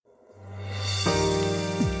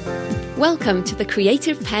Welcome to the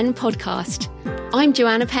Creative Pen podcast. I'm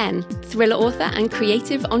Joanna Penn, thriller author and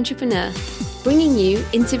creative entrepreneur, bringing you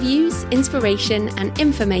interviews, inspiration and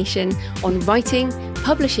information on writing,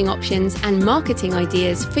 publishing options and marketing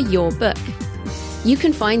ideas for your book. You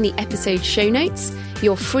can find the episode show notes,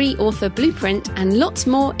 your free author blueprint and lots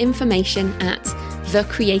more information at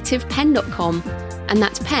thecreativepen.com, and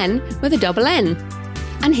that's pen with a double N.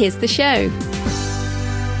 And here's the show.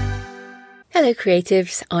 Hello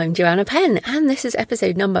creatives, I'm Joanna Penn and this is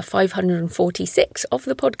episode number 546 of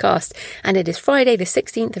the podcast, and it is Friday the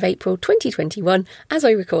 16th of April 2021 as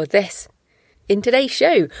I record this. In today's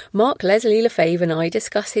show, Mark Leslie Lefebvre and I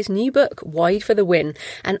discuss his new book, Wide for the Win,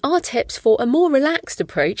 and our tips for a more relaxed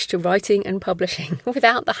approach to writing and publishing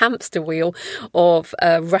without the hamster wheel of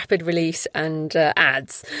rapid release and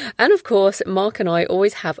ads. And of course, Mark and I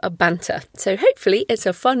always have a banter, so hopefully it's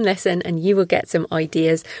a fun lesson and you will get some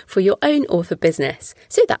ideas for your own author business.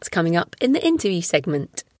 So that's coming up in the interview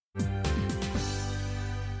segment.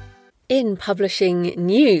 In publishing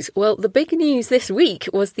news, well, the big news this week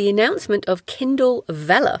was the announcement of Kindle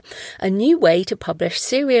Vella, a new way to publish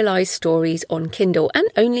serialized stories on Kindle and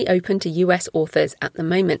only open to US authors at the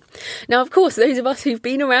moment. Now, of course, those of us who've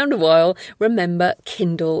been around a while remember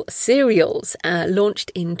Kindle serials,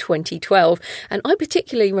 launched in 2012. And I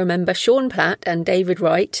particularly remember Sean Platt and David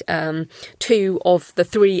Wright, two of the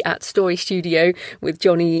three at Story Studio with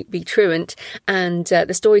Johnny B. Truant. And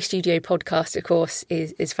the Story Studio podcast, of course,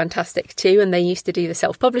 is fantastic too, and they used to do the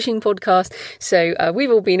self-publishing podcast, so we've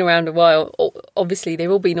all been around a while. Obviously they've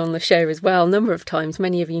all been on the show as well a number of times.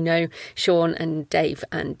 Many of you know Sean and Dave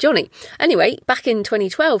and Johnny. Anyway, back in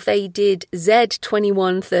 2012 they did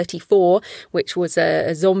Z2134, which was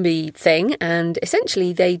a zombie thing, and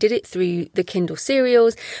essentially they did it through the Kindle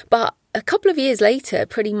serials, but a couple of years later,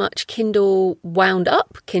 pretty much Kindle wound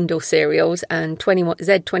up Kindle serials, and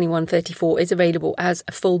Z2134 is available as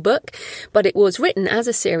a full book, but it was written as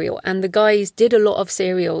a serial, and the guys did a lot of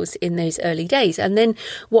serials in those early days. And then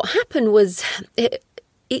what happened was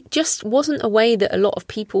it just wasn't a way that a lot of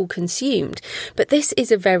people consumed. But this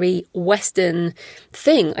is a very Western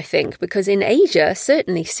thing, I think, because in Asia,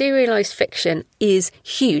 certainly serialized fiction is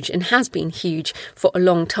huge and has been huge for a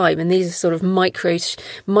long time. And these are sort of micro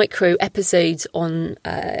episodes on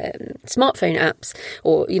smartphone apps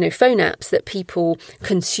or, phone apps that people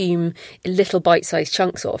consume little bite-sized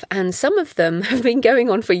chunks of. And some of them have been going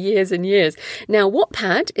on for years and years. Now,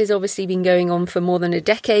 Wattpad has obviously been going on for more than a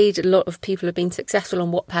decade. A lot of people have been successful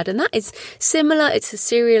on Wattpad, and that is similar. It's a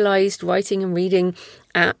serialized writing and reading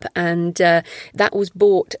app, and that was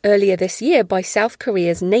bought earlier this year by South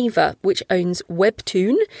Korea's Naver, which owns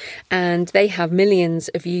Webtoon, and they have millions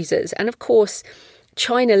of users. And of course,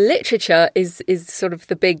 China Literature is sort of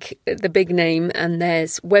the big name, and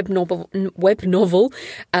there's web novel.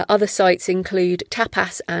 Other sites include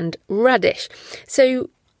Tapas and Radish.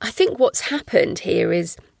 So I think what's happened here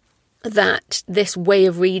is that this way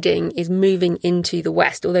of reading is moving into the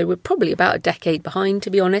West, although we're probably about a decade behind, to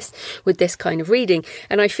be honest, with this kind of reading.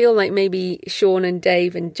 And I feel like maybe Sean and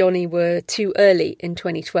Dave and Johnny were too early in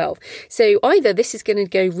 2012. So either this is going to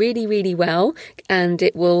go really, really well and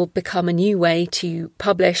it will become a new way to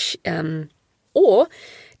publish, or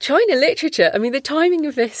China Literature, I mean, the timing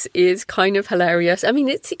of this is kind of hilarious. I mean,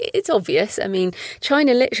 it's obvious. I mean,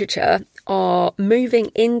 China Literature are moving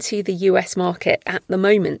into the US market at the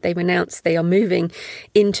moment. They've announced they are moving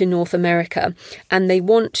into North America, and they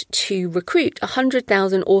want to recruit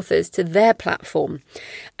 100,000 authors to their platform.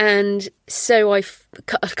 And so I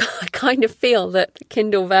kind of feel that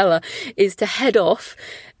Kindle Vella is to head off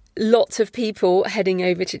lots of people heading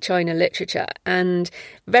over to China Literature, and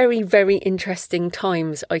very, very interesting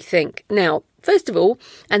times, I think. Now, first of all,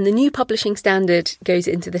 and the new publishing standard goes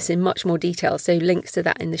into this in much more detail, so links to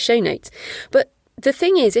that in the show notes. But the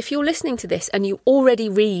thing is, if you're listening to this and you already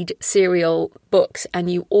read serial books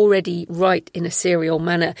and you already write in a serial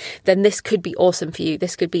manner, then this could be awesome for you.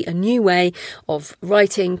 This could be a new way of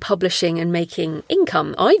writing, publishing and making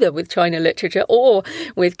income, either with China Literature or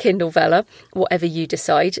with Kindle Vella, whatever you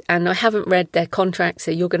decide. And I haven't read their contract,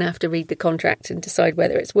 so you're going to have to read the contract and decide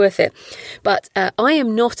whether it's worth it. But I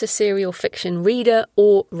am not a serial fiction reader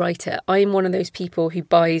or writer. I am one of those people who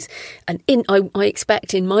buys, and I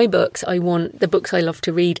expect in my books, I want the books I love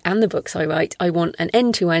to read and the books I write, I want an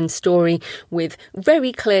end-to-end story with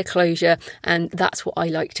very clear closure, and that's what I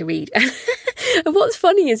like to read. And what's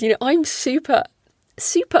funny is, I'm super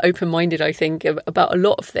open-minded, I think, about a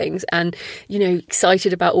lot of things, and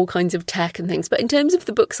excited about all kinds of tech and things. But in terms of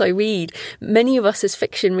the books I read, many of us as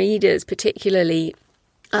fiction readers particularly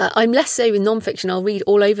I'm less so with non-fiction. I'll read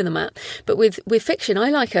all over the map. But with fiction, I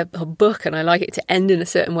like a book and I like it to end in a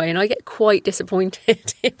certain way. And I get quite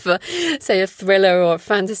disappointed if, say, a thriller or a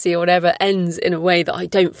fantasy or whatever ends in a way that I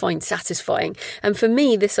don't find satisfying. And for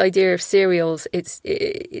me, this idea of serials, it's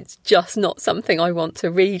just not something I want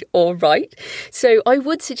to read or write. So I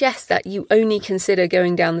would suggest that you only consider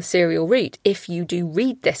going down the serial route if you do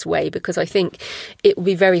read this way, because I think it will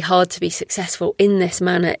be very hard to be successful in this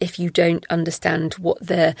manner if you don't understand what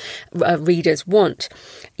the readers want.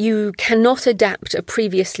 You cannot adapt a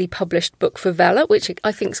previously published book for Vella, which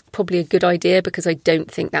I think is probably a good idea because I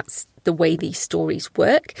don't think that's the way these stories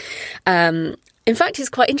work. In fact, it's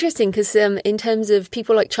quite interesting because in terms of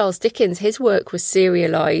people like Charles Dickens, his work was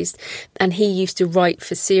serialised and he used to write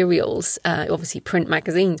for serials, obviously print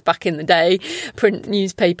magazines back in the day, print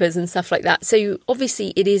newspapers and stuff like that. So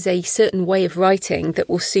obviously it is a certain way of writing that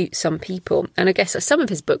will suit some people. And I guess some of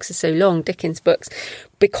his books are so long, Dickens' books,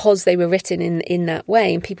 because they were written in that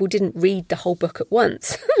way and people didn't read the whole book at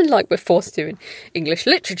once, like we're forced to in English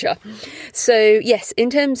literature. So yes, in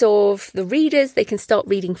terms of the readers, they can start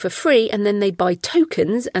reading for free and then they buy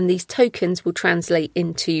tokens, and these tokens will translate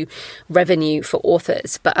into revenue for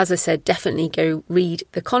authors. But as I said, definitely go read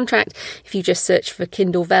the contract if you just search for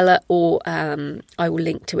Kindle Vella, or I will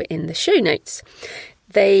link to it in the show notes.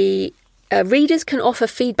 Readers can offer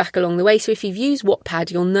feedback along the way. So if you've used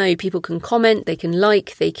Wattpad, you'll know people can comment, they can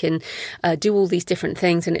like, they can do all these different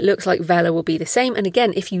things. And it looks like Vella will be the same. And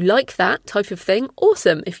again, if you like that type of thing,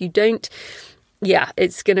 awesome. If you don't, yeah,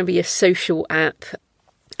 it's going to be a social app.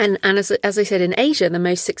 And as I said, in Asia, the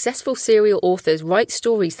most successful serial authors write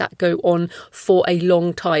stories that go on for a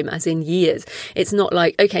long time, as in years. It's not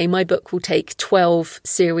like, okay, my book will take 12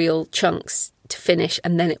 serial chunks to finish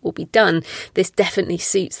and then it will be done. This definitely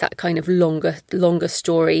suits that kind of longer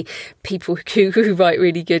story. People who write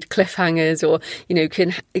really good cliffhangers, or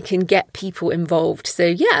can get people involved. So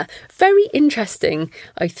yeah, very interesting,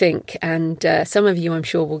 I think, and some of you I'm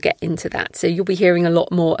sure will get into that. So you'll be hearing a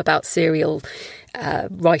lot more about serial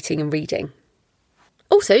writing and reading.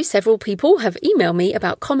 Also, several people have emailed me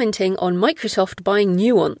about commenting on Microsoft buying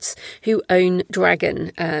Nuance, who own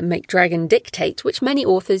Dragon, make Dragon Dictate, which many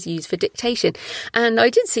authors use for dictation. And I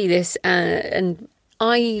did see this and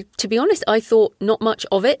to be honest, I thought not much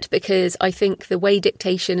of it, because I think the way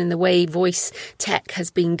dictation and the way voice tech has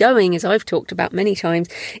been going, as I've talked about many times,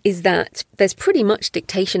 is that there's pretty much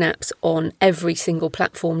dictation apps on every single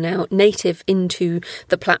platform now, native into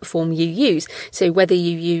the platform you use. So whether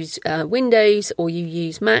you use Windows or you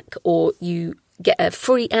use Mac, or you get a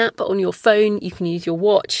free app on your phone, you can use your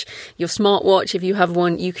watch, your smartwatch if you have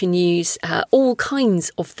one, you can use all kinds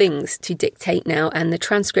of things to dictate now, and the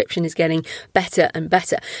transcription is getting better and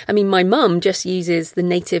better. I mean, my mum just uses the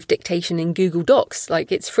native dictation in Google Docs,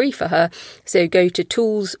 like it's free for her. So go to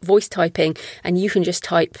Tools, Voice Typing, and you can just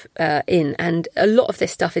type in, and a lot of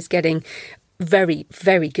this stuff is getting very,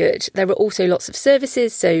 very good. There are also lots of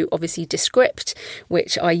services. So obviously Descript,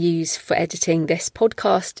 which I use for editing this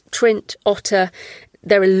podcast, Trint, Otter.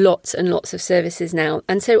 There are lots and lots of services now.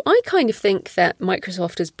 And so I kind of think that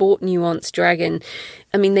Microsoft has bought Nuance Dragon.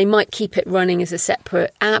 I mean, they might keep it running as a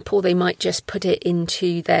separate app, or they might just put it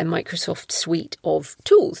into their Microsoft suite of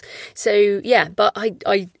tools. So yeah, but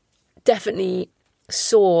I definitely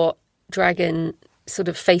saw Dragon sort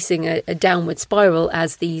of facing a downward spiral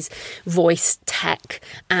as these voice tech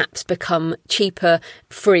apps become cheaper,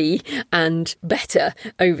 free and better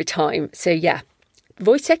over time. So yeah,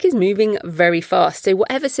 voice tech is moving very fast. So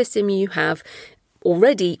whatever system you have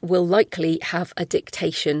already will likely have a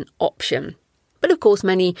dictation option. But of course,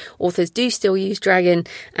 many authors do still use Dragon,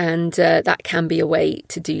 and that can be a way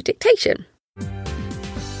to do dictation.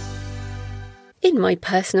 In my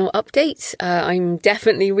personal updates, I'm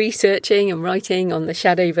definitely researching and writing on the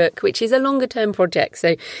Shadow book, which is a longer term project.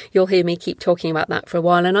 So you'll hear me keep talking about that for a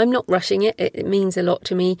while, and I'm not rushing it. It means a lot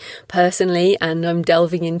to me personally, and I'm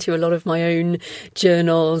delving into a lot of my own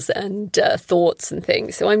journals and thoughts and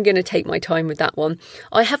things. So I'm going to take my time with that one.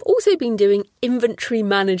 I have also been doing inventory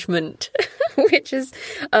management, which is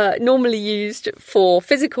normally used for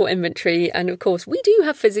physical inventory. And of course, we do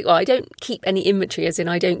have physical. I don't keep any inventory, as in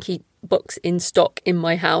I don't keep books in stock in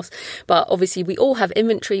my house, but obviously we all have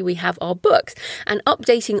inventory. We have our books, and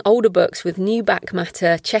updating older books with new back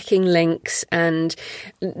matter, checking links, and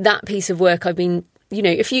that piece of work I've been,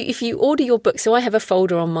 if you order your book. So I have a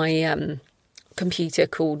folder on my computer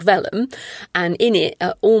called Vellum, and in it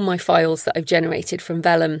are all my files that I've generated from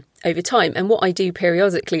Vellum over time. And what I do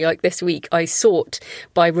periodically, like this week, I sort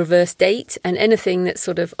by reverse date, and anything that's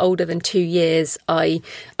sort of older than 2 years, I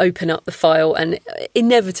open up the file, and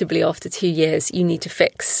inevitably after 2 years, you need to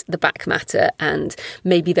fix the back matter, and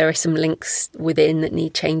maybe there are some links within that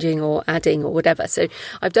need changing or adding or whatever. So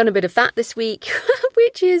I've done a bit of that this week,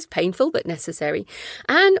 which is painful but necessary.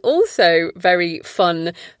 And also very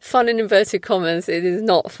fun in inverted commas, it is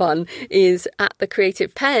not fun, is at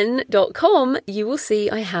thecreativepen.com, you will see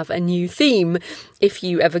I have a new theme. If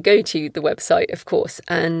you ever go to the website, of course,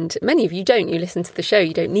 and many of you don't, you listen to the show,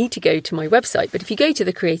 you don't need to go to my website, but if you go to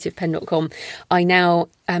thecreativepen.com, I now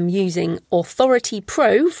am using Authority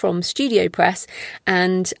Pro from Studio Press,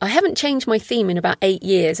 and I haven't changed my theme in about 8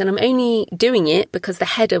 years, and I'm only doing it because the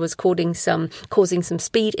header was causing some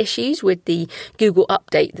speed issues with the Google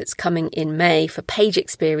update that's coming in May for Page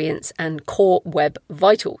Experience and Core Web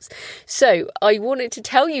Vitals. So I wanted to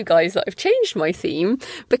tell you guys that I've changed my theme,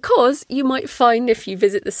 because you might find if you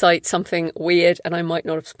visit the site something weird and I might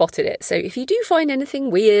not have spotted it. So if you do find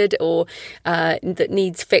anything weird or that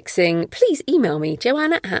needs fixing, please email me,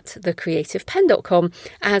 joanna@thecreativepen.com,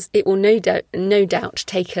 as it will no doubt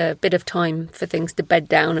take a bit of time for things to bed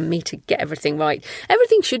down and me to get everything right.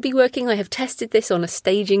 Everything should be working. I have tested this on a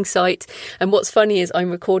staging site, and what's funny is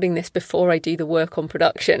I'm recording this before I do the work on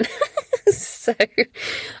production. So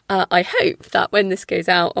I hope that when this goes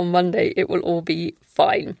out on Monday, it will all be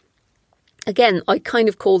fine. Again, I kind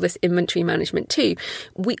of call this inventory management too.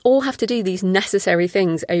 We all have to do these necessary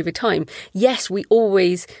things over time. Yes, we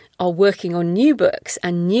always are working on new books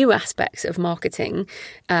and new aspects of marketing,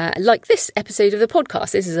 like this episode of the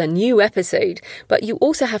podcast. This is a new episode, but you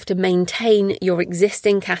also have to maintain your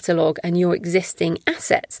existing catalogue and your existing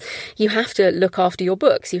assets. You have to look after your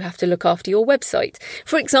books. You have to look after your website.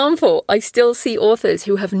 For example, I still see authors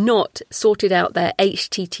who have not sorted out their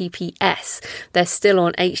HTTPS. They're still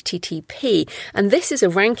on HTTP. And this is a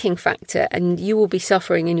ranking factor, and you will be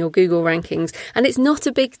suffering in your Google rankings. And it's not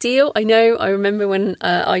a big deal. I know, I remember when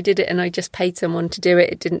I did it and I just paid someone to do it.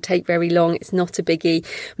 It didn't take very long. It's not a biggie.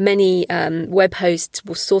 Many web hosts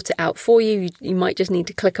will sort it out for you. You might just need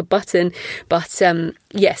to click a button. But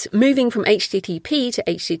yes, moving from HTTP to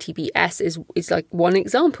HTTPS is like one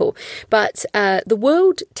example. But the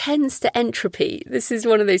world tends to entropy. This is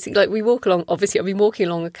one of those things, like we walk along, obviously I've been walking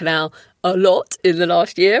along a canal a lot in the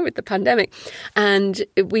last year with the pandemic, and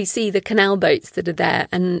we see the canal boats that are there,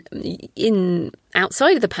 and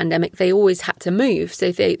outside of the pandemic they always had to move,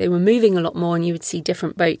 so they were moving a lot more, and you would see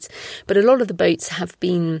different boats, but a lot of the boats have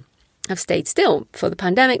stayed still for the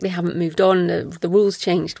pandemic. They haven't moved on, the rules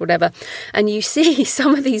changed, whatever. And you see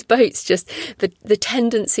some of these boats, just the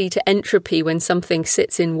tendency to entropy when something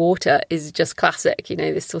sits in water is just classic,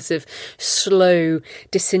 this sort of slow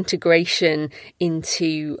disintegration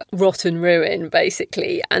into rotten ruin,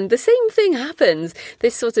 basically. And the same thing happens,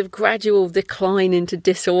 this sort of gradual decline into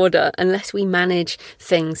disorder, unless we manage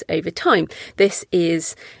things over time. This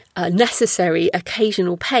is necessary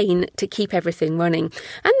occasional pain to keep everything running.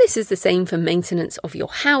 And this is the same for maintenance of your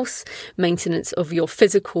house, maintenance of your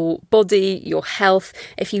physical body, your health.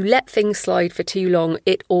 If you let things slide for too long,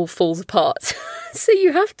 it all falls apart. So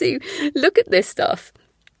you have to look at this stuff.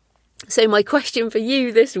 So my question for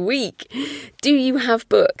you this week, do you have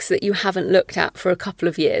books that you haven't looked at for a couple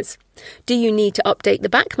of years? Do you need to update the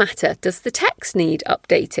back matter? Does the text need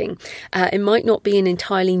updating? It might not be an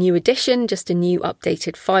entirely new edition, just a new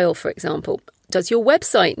updated file, for example. Does your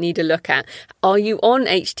website need a look at? Are you on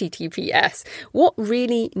HTTPS? What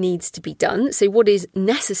really needs to be done? So what is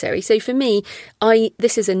necessary? So for me,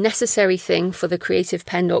 this is a necessary thing for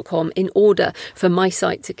thecreativepen.com in order for my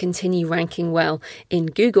site to continue ranking well in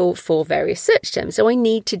Google for various search terms. So I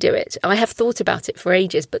need to do it. I have thought about it for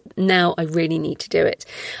ages, but now I really need to do it.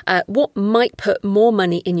 What might put more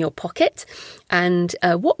money in your pocket? And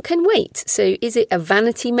what can wait? So is it a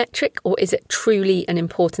vanity metric, or is it truly an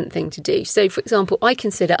important thing to do? So for example, I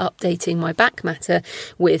consider updating my back matter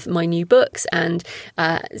with my new books and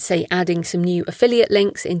say adding some new affiliate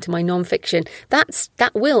links into my nonfiction.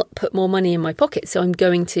 That will put more money in my pocket. So I'm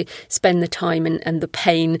going to spend the time and the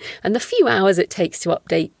pain and the few hours it takes to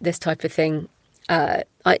update this type of thing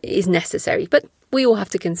is necessary. But we all have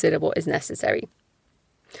to consider what is necessary.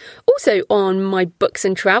 Also on my Books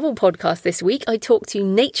and Travel podcast this week, I talked to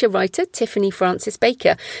nature writer Tiffany Francis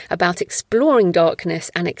Baker about exploring darkness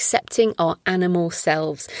and accepting our animal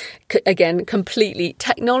selves. Again, completely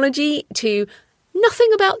technology to nothing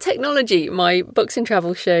about technology. My Books and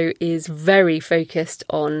Travel show is very focused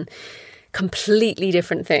on completely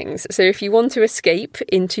different things. So if you want to escape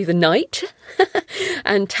into the night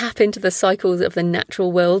and tap into the cycles of the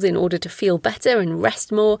natural world in order to feel better and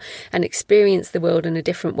rest more and experience the world in a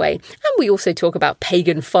different way. And we also talk about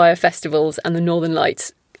pagan fire festivals and the Northern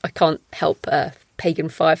Lights. I can't help pagan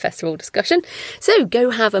fire festival discussion. So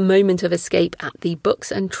go have a moment of escape at the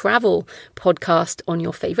Books and Travel podcast on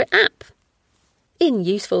your favourite app. In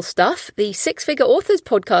Useful Stuff, the Six Figure Authors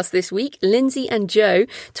podcast this week, Lindsay and Joe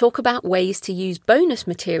talk about ways to use bonus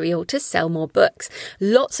material to sell more books.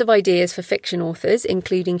 Lots of ideas for fiction authors,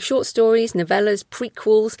 including short stories, novellas,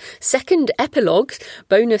 prequels, second epilogues,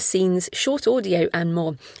 bonus scenes, short audio and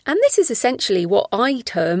more. And this is essentially what I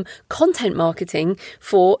term content marketing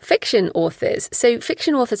for fiction authors. So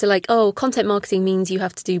fiction authors are like, oh, content marketing means you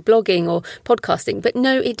have to do blogging or podcasting. But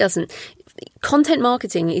no, it doesn't. Content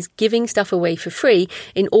marketing is giving stuff away for free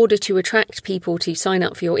in order to attract people to sign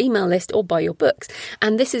up for your email list or buy your books.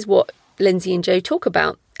 And this is what Lindsay and Joe talk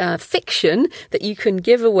about, fiction that you can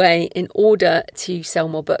give away in order to sell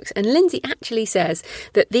more books. And Lindsay actually says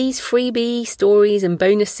that these freebie stories and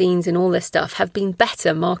bonus scenes and all this stuff have been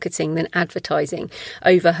better marketing than advertising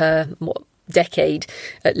over her decade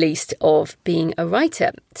at least of being a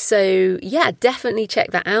writer. So yeah, definitely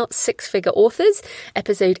check that out. Six Figure Authors,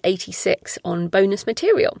 episode 86 on bonus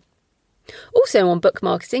material. Also on book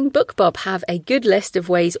marketing, BookBub have a good list of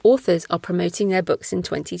ways authors are promoting their books in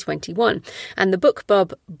 2021. And the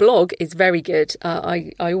BookBub blog is very good.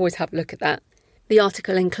 I always have a look at that. The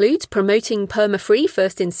article includes promoting perma-free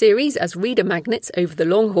first in series as reader magnets over the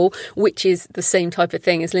long haul, which is the same type of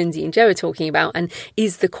thing as Lindsay and Joe are talking about and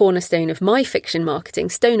is the cornerstone of my fiction marketing.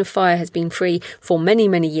 Stone of Fire has been free for many,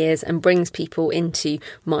 many years and brings people into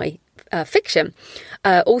my fiction.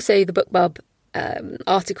 Also, the BookBub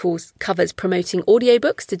articles covers promoting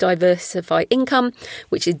audiobooks to diversify income,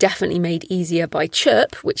 which is definitely made easier by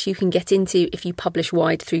Chirp, which you can get into if you publish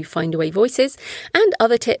wide through Findaway Voices. And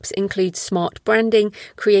other tips include smart branding,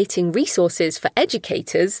 creating resources for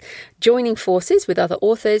educators, joining forces with other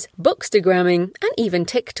authors, bookstagramming, and even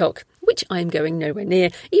TikTok, which I'm going nowhere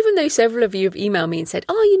near, even though several of you have emailed me and said,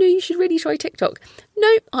 oh, you should really try TikTok.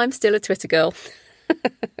 No, I'm still a Twitter girl.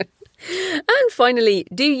 And finally,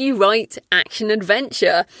 do you write action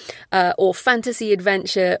adventure or fantasy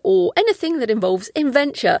adventure or anything that involves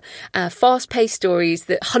adventure? Fast-paced stories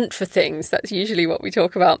that hunt for things. That's usually what we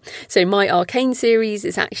talk about. So my Arcane series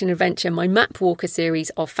is action adventure. My Map Walker series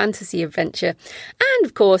are fantasy adventure. And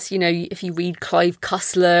of course, if you read Clive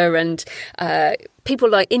Cussler and people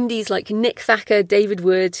like indies like Nick Thacker, David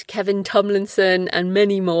Wood, Kevin Tomlinson, and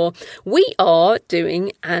many more, we are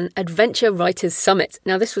doing an Adventure Writers Summit.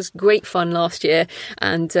 Now, this was great fun last year,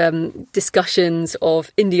 and discussions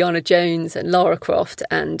of Indiana Jones and Lara Croft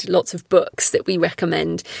and lots of books that we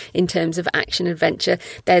recommend in terms of action adventure.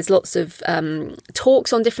 There's lots of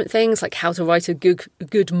talks on different things like how to write a good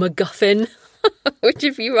MacGuffin, which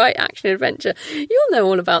if you write action adventure, you'll know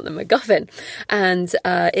all about the MacGuffin. And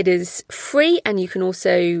it is free, and you can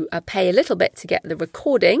also pay a little bit to get the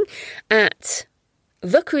recording at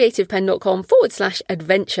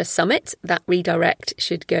thecreativepen.com/adventure summit. That redirect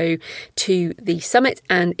should go to the summit,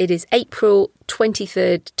 and it is April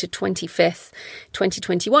 23rd to 25th,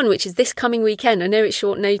 2021, which is this coming weekend. I know it's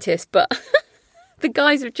short notice, but the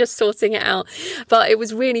guys are just sorting it out. But it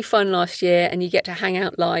was really fun last year, and you get to hang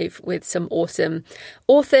out live with some awesome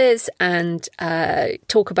authors and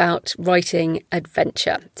talk about writing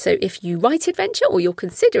adventure. So if you write adventure or you're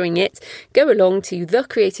considering it, go along to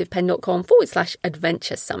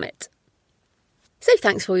thecreativepen.com/adventure summit. So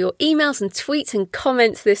thanks for your emails and tweets and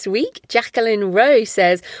comments this week. Jacqueline Rowe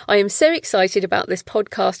says, I am so excited about this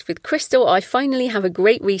podcast with Crystal. I finally have a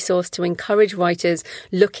great resource to encourage writers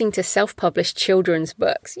looking to self-publish children's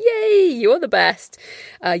books. Yay, you're the best.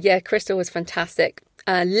 Crystal was fantastic.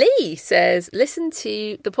 Lee says, listen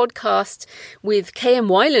to the podcast with KM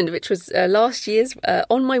Wyland, which was last year's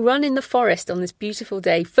on my run in the forest on this beautiful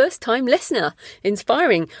day. First time listener.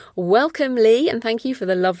 Inspiring. Welcome, Lee, and thank you for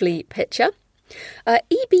the lovely picture.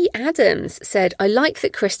 E.B. Adams said, I like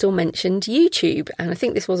that Crystal mentioned YouTube, and I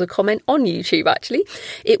think this was a comment on YouTube actually.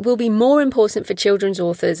 It will be more important for children's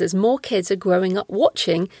authors as more kids are growing up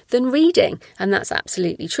watching than reading, and that's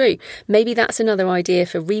absolutely true. Maybe that's another idea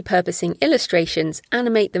for repurposing illustrations,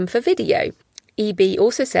 animate them for video. EB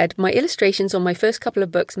also said, my illustrations on my first couple of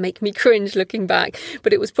books make me cringe looking back,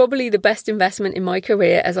 but it was probably the best investment in my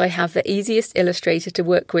career as I have the easiest illustrator to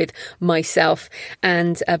work with myself.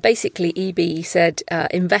 And basically EB said,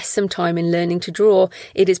 invest some time in learning to draw.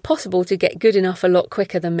 It is possible to get good enough a lot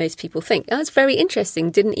quicker than most people think. That's very interesting.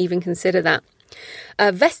 Didn't even consider that.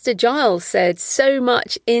 Vesta Giles said, so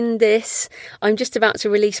much in this. I'm just about to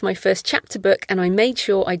release my first chapter book and I made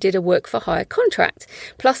sure I did a work for hire contract.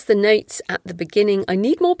 Plus the notes at the beginning. I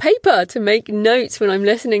need more paper to make notes when I'm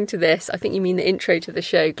listening to this. I think you mean the intro to the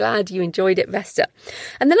show. Glad you enjoyed it, Vesta.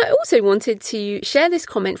 And then I also wanted to share this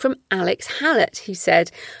comment from Alex Hallett, who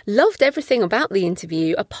said, loved everything about the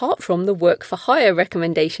interview apart from the work for hire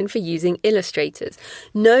recommendation for using illustrators.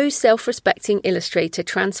 No self-respecting illustrator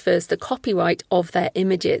transfers the copyright of their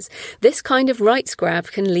images. This kind of rights grab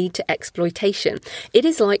can lead to exploitation. It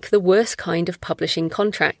is like the worst kind of publishing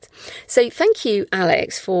contract. So thank you,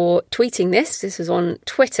 Alex, for tweeting this. This is on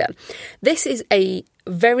Twitter. This is a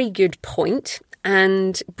very good point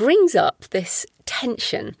and brings up this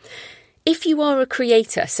tension. If you are a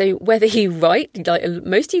creator, so whether you write, like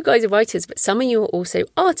most of you guys are writers, but some of you are also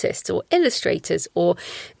artists or illustrators or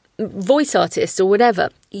voice artists or whatever,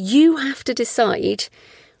 you have to decide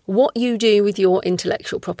what you do with your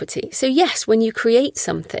intellectual property. So yes, when you create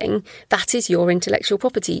something, that is your intellectual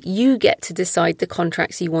property. You get to decide the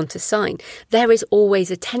contracts you want to sign. There is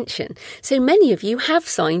always a tension. So many of you have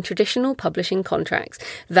signed traditional publishing contracts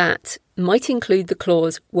that might include the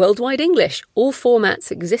clause worldwide English, all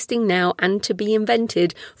formats existing now and to be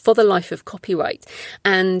invented for the life of copyright.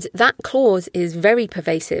 And that clause is very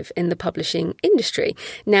pervasive in the publishing industry.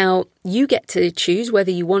 Now, you get to choose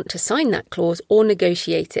whether you want to sign that clause or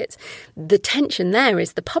negotiate it. The tension there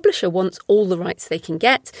is the publisher wants all the rights they can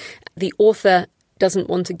get. The author doesn't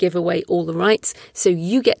want to give away all the rights, so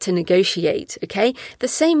you get to negotiate, okay? The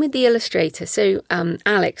same with the illustrator. So,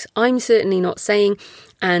 Alex, I'm certainly not saying,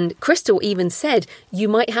 and Crystal even said, you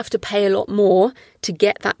might have to pay a lot more to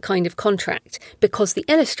get that kind of contract because the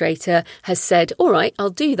illustrator has said, all right,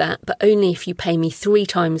 I'll do that, but only if you pay me 3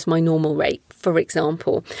 times my normal rate, for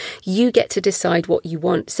example. You get to decide what you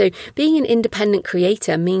want. So being an independent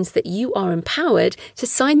creator means that you are empowered to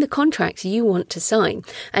sign the contracts you want to sign,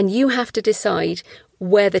 and you have to decide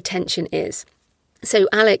where the tension is. So,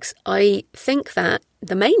 Alex, I think that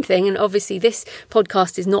the main thing, and obviously this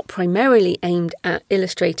podcast is not primarily aimed at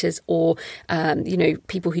illustrators or,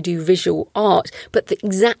 people who do visual art, but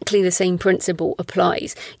exactly the same principle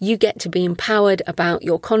applies. You get to be empowered about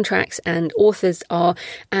your contracts, and authors are.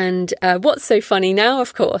 And what's so funny now,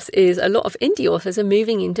 of course, is a lot of indie authors are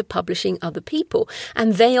moving into publishing other people,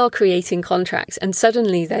 and they are creating contracts. And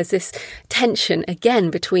suddenly there's this tension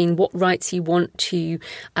again between what rights you want to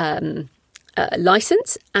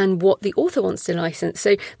license and what the author wants to license.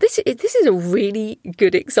 So this is a really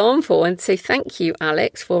good example. And so thank you,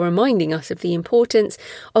 Alex, for reminding us of the importance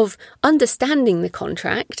of understanding the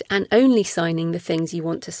contract and only signing the things you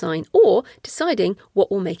want to sign or deciding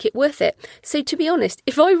what will make it worth it. So to be honest,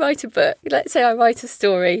 if I write a book, let's say I write a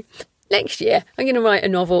story, next year, I'm going to write a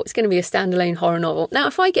novel. It's going to be a standalone horror novel. Now,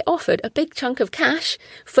 if I get offered a big chunk of cash,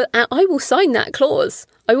 I will sign that clause.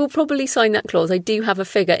 I will probably sign that clause. I do have a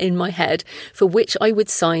figure in my head for which I would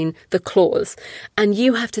sign the clause. And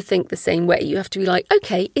you have to think the same way. You have to be like,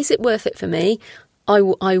 okay, is it worth it for me? I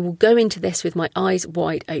will go into this with my eyes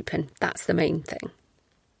wide open. That's the main thing.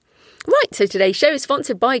 Right, so today's show is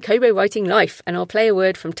sponsored by Kobo Writing Life, and I'll play a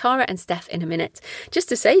word from Tara and Steph in a minute. Just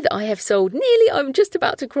to say that I have sold I'm just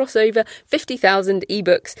about to cross over 50,000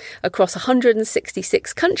 ebooks across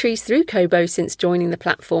 166 countries through Kobo since joining the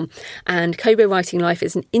platform. And Kobo Writing Life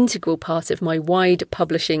is an integral part of my wide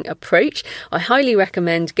publishing approach. I highly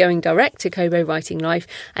recommend going direct to Kobo Writing Life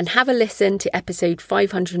and have a listen to episode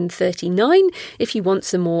 539 if you want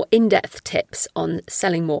some more in-depth tips on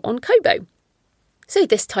selling more on Kobo. So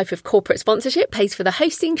this type of corporate sponsorship pays for the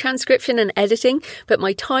hosting, transcription and editing, but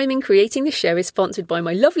my time in creating the show is sponsored by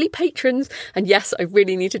my lovely patrons. And yes, I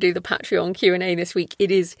really need to do the Patreon Q&A this week. It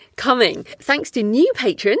is coming. Thanks to new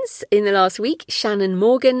patrons in the last week, Shannon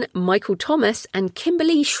Morgan, Michael Thomas and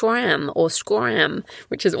Kimberly Schramm, or Scram,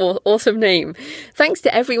 which is an awesome name. Thanks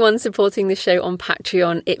to everyone supporting the show on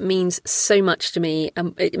Patreon. It means so much to me.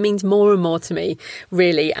 It means more and more to me,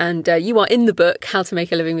 really. And you are in the book, How to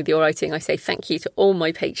Make a Living with Your Writing. I say thank you to all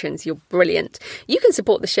my patrons. You're brilliant. You can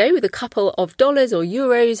support the show with a couple of dollars or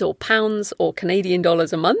euros or pounds or Canadian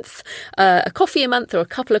dollars a month, a coffee a month or a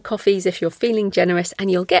couple of coffees if you're feeling generous,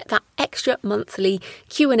 and you'll get that extra monthly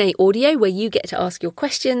Q&A audio where you get to ask your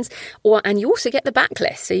questions, and you also get the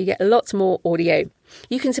backlist, so you get lots more audio.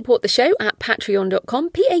 You can support the show at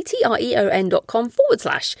patreon.com,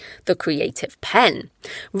 patreon.com/The Creative Pen.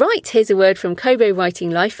 Right, here's a word from Kobo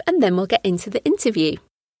Writing Life, and then we'll get into the interview.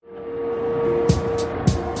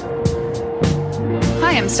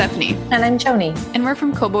 Hi, I'm Stephanie. And I'm Joni. And we're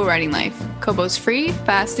from Kobo Writing Life, Kobo's free,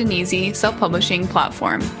 fast, and easy self-publishing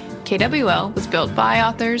platform. KWL was built by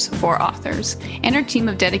authors for authors, and our team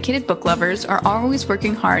of dedicated book lovers are always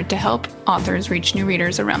working hard to help authors reach new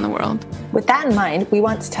readers around the world. With that in mind, we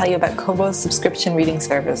want to tell you about Kobo's subscription reading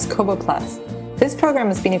service, Kobo Plus. This program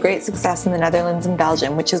has been a great success in the Netherlands and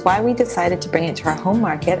Belgium, which is why we decided to bring it to our home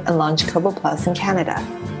market and launch Kobo Plus in Canada.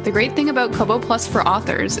 The great thing about Kobo Plus for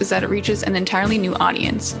authors is that it reaches an entirely new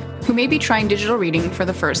audience who may be trying digital reading for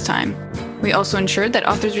the first time. We also ensured that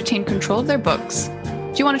authors retain control of their books.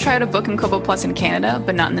 Do you want to try out a book in Kobo Plus in Canada,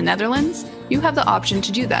 but not in the Netherlands? You have the option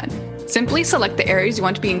to do that. Simply select the areas you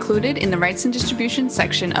want to be included in the rights and distribution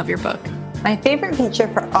section of your book. My favorite feature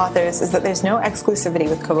for authors is that there's no exclusivity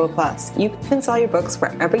with Kobo Plus. You can sell your books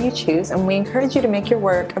wherever you choose, and we encourage you to make your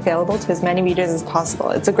work available to as many readers as possible.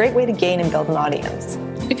 It's a great way to gain and build an audience.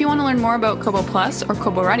 If you want to learn more about Kobo Plus or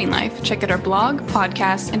Kobo Writing Life, check out our blog,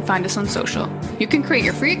 podcast, and find us on social. You can create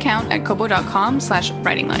your free account at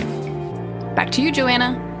kobo.com/writinglife. Back to you,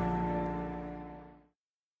 Joanna.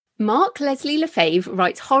 Mark Leslie Lefebvre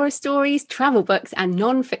writes horror stories, travel books, and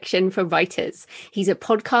non-fiction for writers. He's a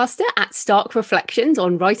podcaster at Stark Reflections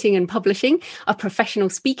on writing and publishing, a professional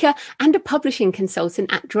speaker, and a publishing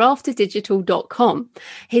consultant at draftadigital.com.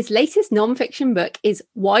 His latest non-fiction book is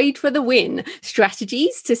Wide for the Win: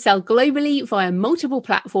 Strategies to Sell Globally via Multiple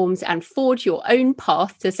Platforms and Forge Your Own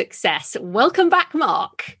Path to Success. Welcome back,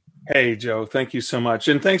 Mark. Hey, Joe. Thank you so much.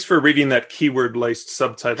 And thanks for reading that keyword-laced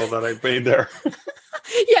subtitle that I made there.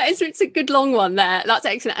 Yeah, it's a good long one there. That's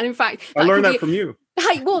excellent. And in fact, I learned that from you.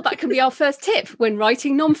 Hey, well, that can be our first tip when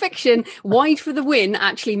writing non-fiction. Wide for the Win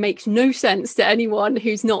actually makes no sense to anyone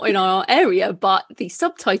who's not in our area, but the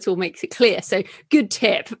subtitle makes it clear. So good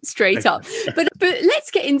tip, straight up. But let's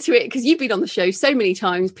get into it, because you've been on the show so many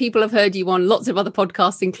times. People have heard you on lots of other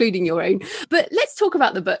podcasts, including your own. But let's talk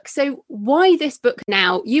about the book. So why this book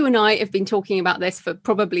now? You and I have been talking about this for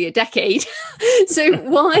probably a decade. So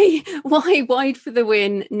why Wide for the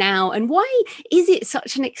Win now? And why is it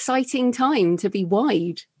such an exciting time to be wide?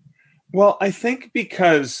 Well, I think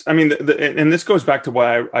because, I mean, and this goes back to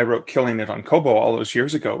why I wrote Killing It on Kobo all those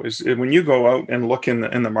years ago, is when you go out and look in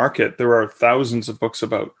the market, there are thousands of books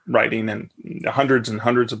about writing and hundreds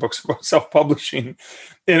of books about self-publishing.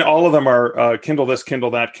 And all of them are Kindle this,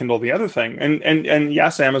 Kindle that, Kindle the other thing. And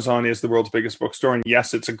yes, Amazon is the world's biggest bookstore. And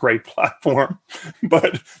yes, it's a great platform,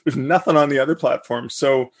 but there's nothing on the other platforms.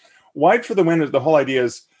 So Wide for the Win is the whole idea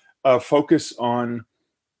is focus on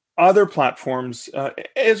other platforms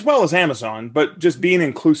as well as Amazon, but just being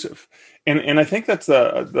inclusive. And I think that's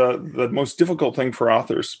the most difficult thing for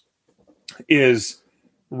authors is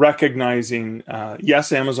recognizing,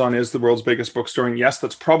 yes, Amazon is the world's biggest bookstore. And yes,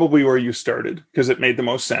 that's probably where you started because it made the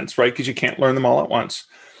most sense, right? Because you can't learn them all at once.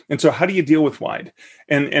 And so how do you deal with wide?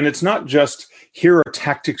 And it's not just here are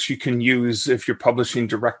tactics you can use if you're publishing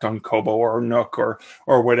direct on Kobo or Nook or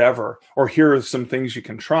whatever, or here are some things you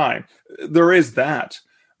can try. There is that.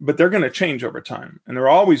 But they're going to change over time, and they're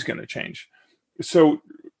always going to change. So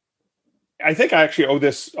I think I actually owe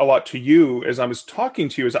this a lot to you as I was talking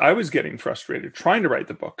to you, as I was getting frustrated trying to write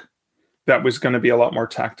the book that was going to be a lot more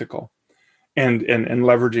tactical and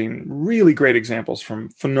leveraging really great examples from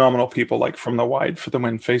phenomenal people like from the Wide for the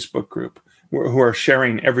Win Facebook group who are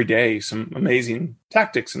sharing every day some amazing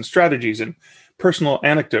tactics and strategies and personal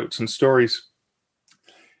anecdotes and stories.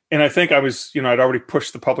 And I think I was, I'd already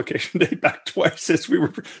pushed the publication date back twice as we were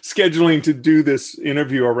scheduling to do this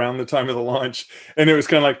interview around the time of the launch. And it was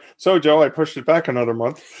kind of like, so Joe, I pushed it back another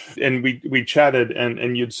month. And we chatted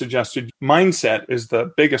and you'd suggested mindset is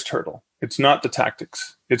the biggest hurdle. It's not the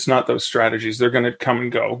tactics. It's not those strategies. They're going to come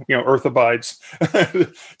and go. Earth abides.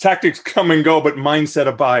 Tactics come and go, but mindset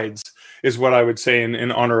abides is what I would say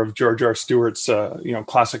in honor of George R. Stewart's,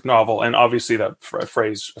 classic novel. And obviously that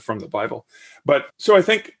phrase from the Bible. But so I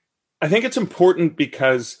think it's important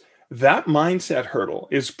because that mindset hurdle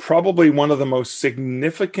is probably one of the most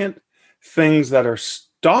significant things that are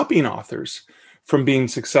stopping authors from being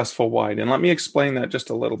successful wide. And let me explain that just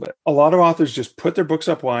a little bit. A lot of authors just put their books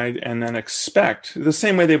up wide and then expect, the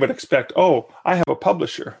same way they would expect, oh, I have a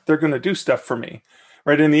publisher. They're going to do stuff for me.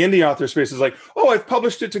 Right? In the indie author space, is like, oh, I've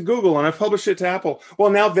published it to Google and I've published it to Apple. Well,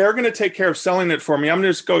 now they're going to take care of selling it for me. I'm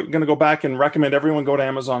just going to go back and recommend everyone go to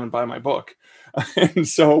Amazon and buy my book. And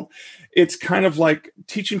so it's kind of like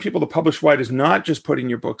teaching people to publish wide is not just putting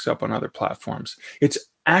your books up on other platforms. It's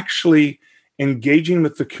actually engaging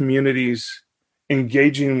with the communities,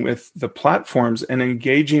 engaging with the platforms, and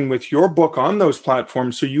engaging with your book on those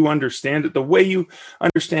platforms so you understand it the way you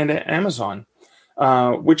understand Amazon.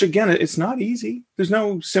 Which again, it's not easy. There's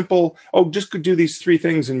no simple, just do these three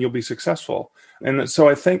things and you'll be successful. And so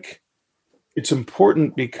I think it's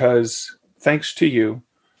important because thanks to you,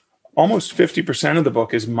 almost 50% of the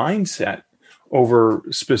book is mindset over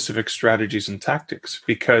specific strategies and tactics.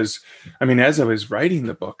 Because, I mean, as I was writing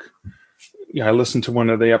the book, I listened to one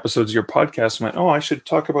of the episodes of your podcast and went, oh, I should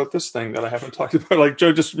talk about this thing that I haven't talked about. Like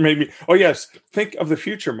Joe just made me, oh, yes, think of the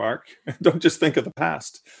future, Mark. Don't just think of the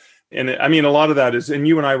past. And I mean, a lot of that is, and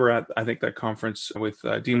you and I were at, I think, that conference with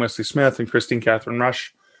Dean Wesley Smith and Christine Catherine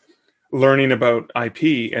Rush, learning about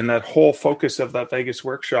IP, and that whole focus of that Vegas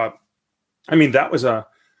workshop. I mean, that was a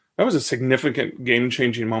significant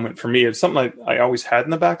game-changing moment for me. It's something I always had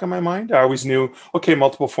in the back of my mind. I always knew, okay,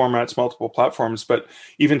 multiple formats, multiple platforms, but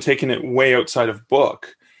even taking it way outside of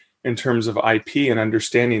book in terms of IP and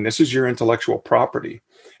understanding this is your intellectual property.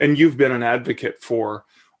 And you've been an advocate for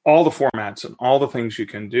all the formats and all the things you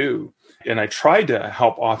can do. And I tried to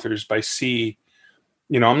help authors by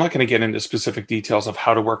I'm not going to get into specific details of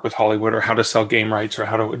how to work with Hollywood or how to sell game rights or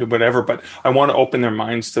how to do whatever, but I want to open their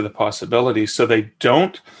minds to the possibilities so they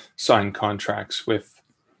don't sign contracts with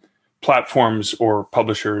platforms or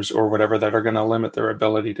publishers or whatever that are going to limit their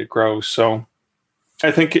ability to grow. So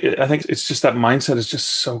I think it's just that mindset is just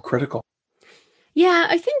so critical. Yeah,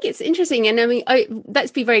 I think it's interesting. And I mean,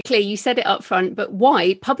 let's be very clear. You said it up front, but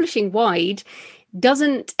publishing wide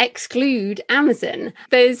doesn't exclude Amazon.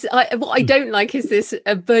 What I don't like is this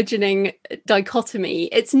burgeoning dichotomy.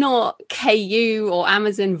 It's not KU or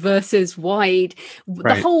Amazon versus wide.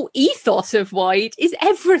 Right. The whole ethos of wide is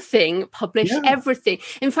everything, publish everything.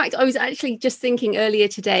 In fact, I was actually just thinking earlier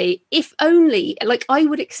today, if only, I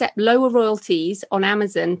would accept lower royalties on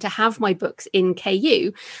Amazon to have my books in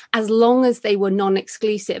KU as long as they were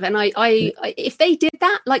non-exclusive. And I if they did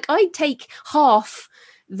that, I'd take half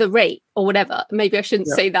the rate or whatever. Maybe I shouldn't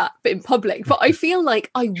say that but in public, but I feel like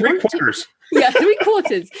I want to. Yeah,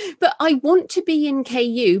 3/4. But I want to be in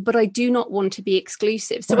KU, but I do not want to be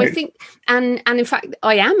exclusive. So I think, and in fact,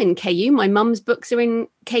 I am in KU. My mum's books are in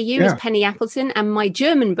KU as Penny Appleton, and my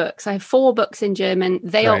German books, I have 4 books in German.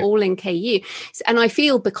 They are all in KU. And I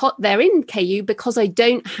feel because they're in KU because I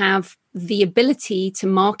don't have the ability to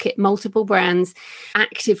market multiple brands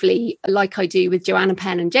actively like I do with Joanna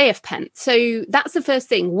Penn and JF Penn. So that's the first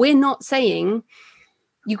thing. We're not saying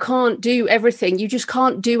you can't do everything. You just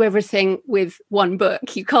can't do everything with one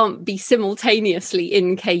book. You can't be simultaneously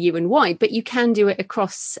in KU and wide, but you can do it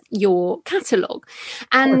across your catalogue.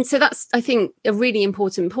 And so that's, I think, a really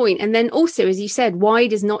important point. And then also, as you said,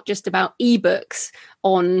 wide is not just about ebooks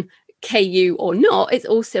on KU or not, it's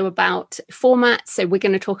also about formats. So we're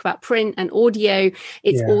going to talk about print and audio.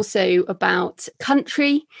 It's also about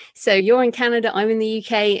country. So you're in Canada, I'm in the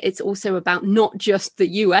UK. It's also about not just the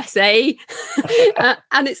USA.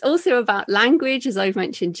 And it's also about language, as I've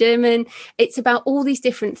mentioned, German. It's about all these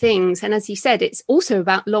different things. And as you said, it's also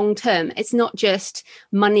about long term. It's not just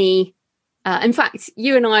money. In fact,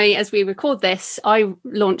 you and I, as we record this, I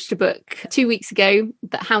launched a book 2 weeks ago,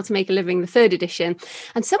 How to Make a Living, the 3rd edition.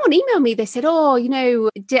 And someone emailed me, they said,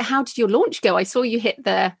 how did your launch go? I saw you hit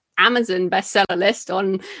the Amazon bestseller list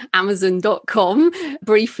on Amazon.com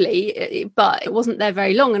briefly, but it wasn't there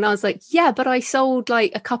very long. And I was like, yeah, but I sold a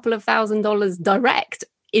couple of $1,000s direct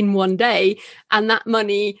in one day. And that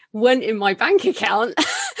money went in my bank account.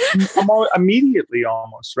 Immediately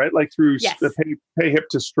almost, right? Through the pay hip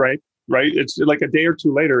to Stripe. Right? It's like a day or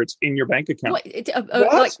two later, it's in your bank account.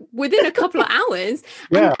 Within a couple of hours.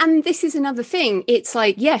 And this is another thing. It's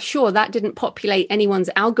sure, that didn't populate anyone's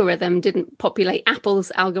algorithm, didn't populate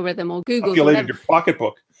Apple's algorithm or Google's. Populated your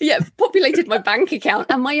pocketbook. Yeah, populated my bank account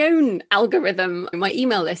and my own algorithm, my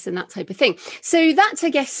email list and that type of thing. So that's, I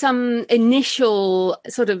guess, some initial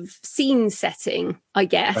sort of scene setting, I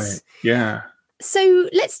guess. Right. Yeah. So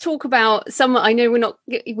let's talk about I know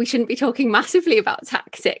we shouldn't be talking massively about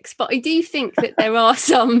tactics, but I do think that there are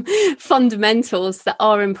some fundamentals that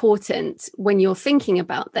are important when you're thinking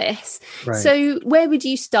about this. Right. So where would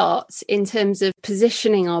you start in terms of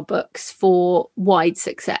positioning our books for wide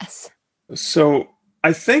success? So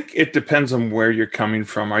I think it depends on where you're coming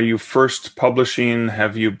from. Are you first publishing?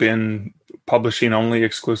 Have you been publishing only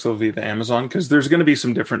exclusively to Amazon? Because there's going to be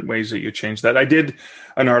some different ways that you change that. I did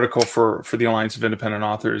an article for the Alliance of Independent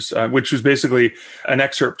Authors, which was basically an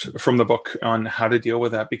excerpt from the book on how to deal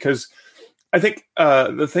with that. Because I think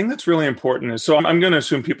the thing that's really important is, so I'm going to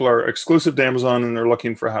assume people are exclusive to Amazon and they're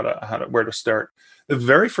looking for where to start. The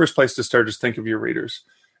very first place to start is think of your readers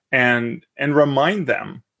and remind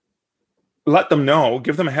them. Let them know,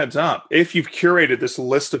 give them a heads up. If you've curated this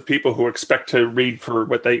list of people who expect to read for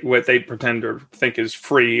what they pretend or think is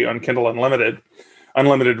free on Kindle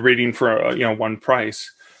Unlimited reading for one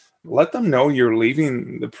price, let them know you're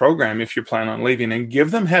leaving the program if you plan on leaving, and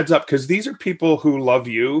give them heads up, because these are people who love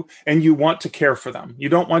you and you want to care for them. You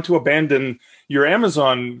don't want to abandon your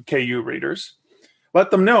Amazon KU readers.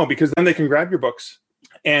 Let them know, because then they can grab your books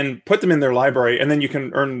and put them in their library, and then you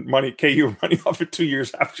can earn money, KU money off it 2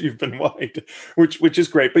 years after you've been wide, which is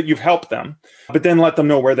great. But you've helped them. But then let them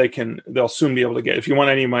know where they'll soon be able to get. If you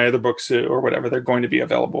want any of my other books or whatever, they're going to be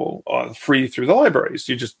available free through the libraries.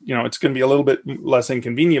 It's going to be a little bit less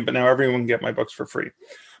inconvenient, but now everyone can get my books for free.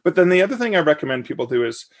 But then the other thing I recommend people do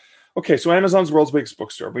is, okay, so Amazon's the world's biggest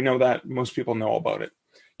bookstore. We know that. Most people know about it.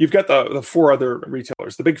 You've got the four other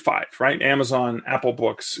retailers, the big five, right? Amazon, Apple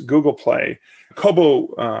Books, Google Play, Kobo,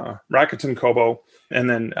 Rakuten Kobo, and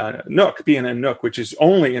then Nook, B&N Nook, which is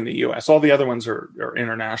only in the US. All the other ones are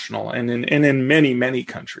international and in many, many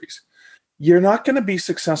countries. You're not going to be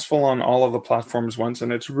successful on all of the platforms once,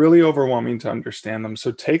 and it's really overwhelming to understand them.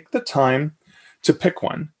 So take the time to pick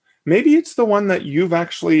one. Maybe it's the one that you've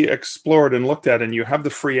actually explored and looked at, and you have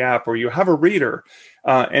the free app, or you have a reader,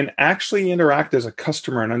 and actually interact as a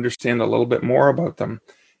customer and understand a little bit more about them.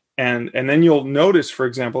 And then you'll notice, for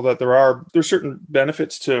example, that there's certain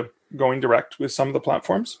benefits to going direct with some of the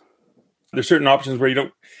platforms. There's certain options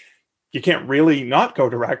where you can't really not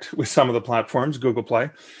go direct with some of the platforms, Google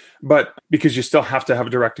Play, but because you still have to have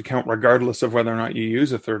a direct account regardless of whether or not you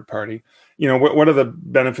use a third party. What are the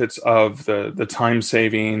benefits of the time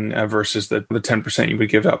saving versus the 10% you would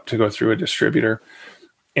give up to go through a distributor,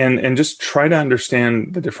 and just try to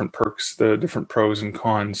understand the different perks, the different pros and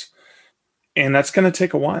cons. And that's going to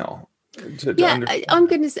take a while to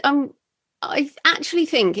understand. I actually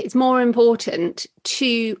think it's more important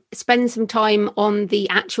to spend some time on the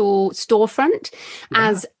actual storefront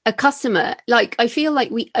as a customer. Like, I feel like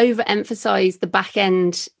we overemphasize the back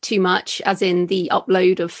end too much, as in the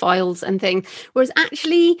upload of files and things. Whereas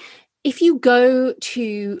actually, if you go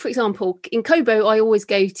to, for example, in Kobo, I always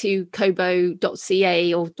go to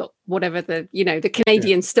kobo.ca or whatever the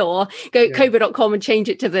Canadian store, kobo.com and change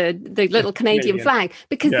it to the little Canadian flag,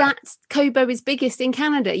 because that's Kobo is biggest in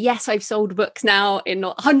Canada. Yes, I've sold books now in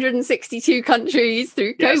 162 countries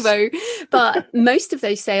through Kobo, but most of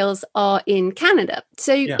those sales are in Canada.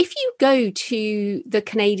 So if you go to the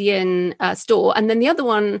Canadian store, and then the other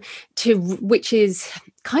one which is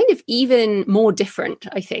kind of even more different,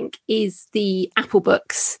 I think, is the Apple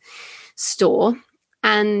Books store.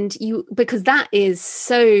 And because that is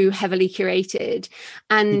so heavily curated.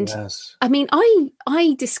 And I mean,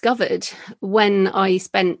 I discovered when I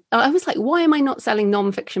was like, why am I not selling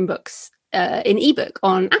nonfiction books in ebook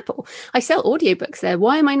on Apple? I sell audiobooks there.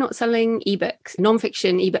 Why am I not selling ebooks,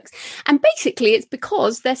 nonfiction ebooks? And basically it's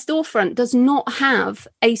because their storefront does not have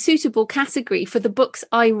a suitable category for the books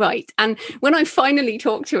I write. And when I finally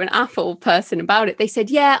talked to an Apple person about it, they said,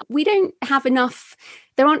 we don't have enough.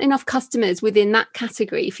 There aren't enough customers within that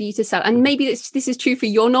category for you to sell. And maybe this is true for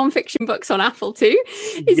your nonfiction books on Apple too.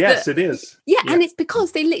 It is. Yeah, and it's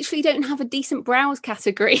because they literally don't have a decent browse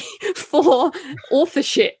category for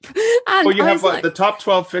authorship. And you have the top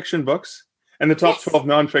 12 fiction books and the top 12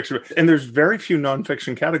 nonfiction. And there's very few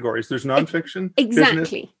nonfiction categories. There's nonfiction.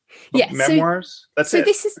 Exactly. Business, memoirs. That's it.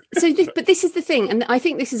 But this is the thing. And I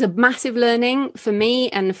think this is a massive learning for me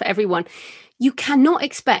and for everyone. You cannot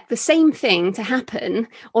expect the same thing to happen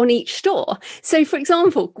on each store. So, for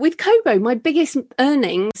example, with Kobo, my biggest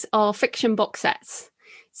earnings are fiction box sets.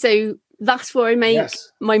 So that's where I make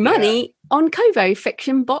my money on Kobo,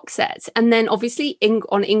 fiction box sets. And then obviously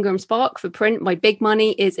on Ingram Spark for print, my big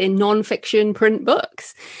money is in non-fiction print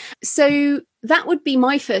books. So that would be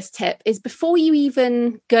my first tip, is before you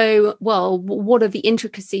even go, well, what are the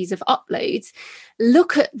intricacies of uploads?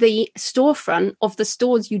 Look at the storefront of the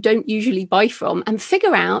stores you don't usually buy from and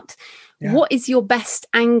figure out what is your best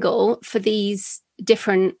angle for these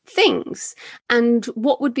different things and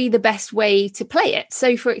what would be the best way to play it.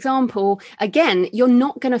 So, for example, again, you're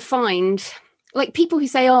not going to find like people who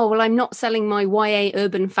say, oh, well, I'm not selling my YA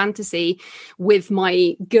urban fantasy with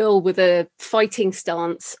my girl with a fighting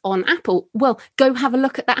stance on Apple. Well, go have a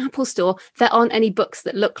look at the Apple store. There aren't any books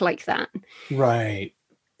that look like that. Right.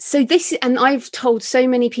 So and I've told so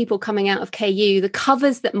many people coming out of KU, the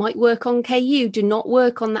covers that might work on KU do not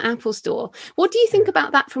work on the Apple store. What do you think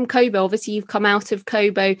about that from Kobo? Obviously, you've come out of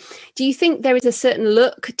Kobo. Do you think there is a certain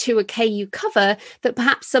look to a KU cover that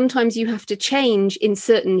perhaps sometimes you have to change in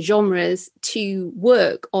certain genres to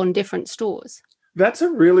work on different stores? That's a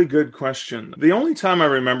really good question. The only time I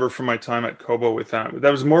remember from my time at Kobo with that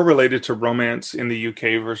was more related to romance in the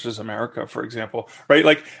UK versus America, for example, right?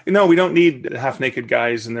 Like, no, we don't need half-naked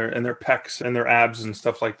guys and their pecs and their abs and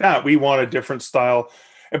stuff like that. We want a different style.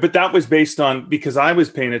 But that was based on, because I was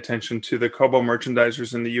paying attention to the Kobo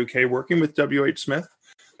merchandisers in the UK working with WH Smith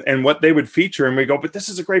and what they would feature. And we go, but this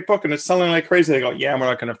is a great book and it's selling like crazy. They go, yeah, we're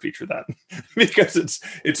not going to feature that because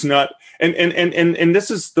it's not. And this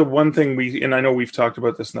is the one thing and I know we've talked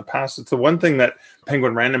about this in the past. It's the one thing that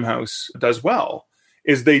Penguin Random House does well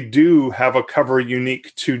is they do have a cover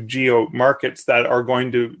unique to geo markets that are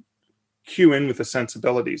going to cue in with the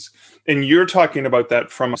sensibilities. And you're talking about that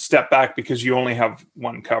from a step back because you only have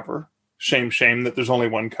one cover. Shame that there's only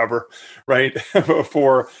one cover, right?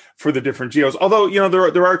 for the different geos. Although,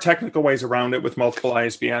 there are technical ways around it with multiple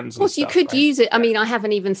ISBNs. Of course, you could use it. I mean, I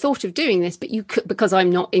haven't even thought of doing this, but you could, because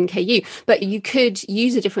I'm not in KU, but you could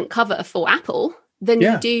use a different cover for Apple than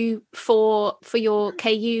you do for your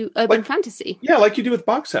KU urban fantasy. Yeah, like you do with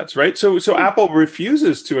box sets, right? So Apple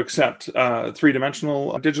refuses to accept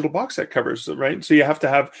three-dimensional digital box set covers, right? So you have to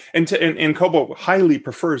have, and Kobo highly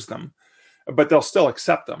prefers them, but they'll still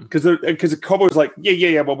accept them because Kobo is like,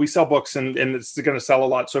 yeah, well, we sell books and it's going to sell a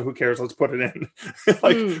lot, so who cares? Let's put it in.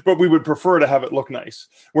 But we would prefer to have it look nice.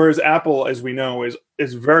 Whereas Apple, as we know,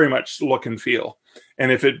 is very much look and feel.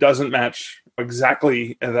 And if it doesn't match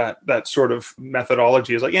exactly that sort of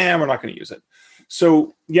methodology, is like, yeah, we're not going to use it.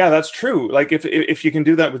 So yeah, that's true. Like if you can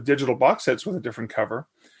do that with digital box sets with a different cover,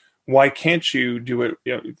 why can't you do it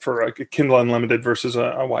for a Kindle Unlimited versus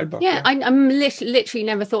a wide book? Yeah, I'm literally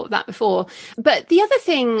never thought of that before. But the other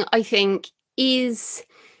thing I think is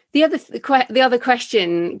the other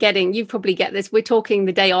question you probably get this. We're talking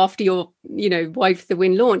the day after your, Wife the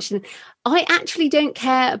Wind launch. And I actually don't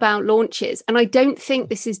care about launches. And I don't think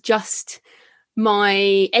this is just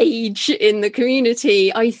my age in the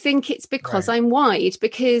community. I think it's because I'm wide,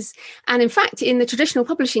 and in fact, in the traditional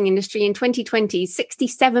publishing industry in 2020,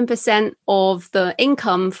 67% of the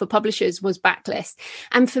income for publishers was backlist.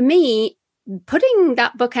 And for me, putting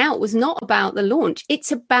that book out was not about the launch.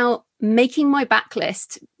 It's about making my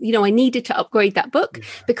backlist. I needed to upgrade that book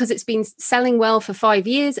because it's been selling well for 5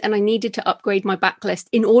 years, and I needed to upgrade my backlist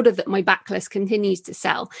in order that my backlist continues to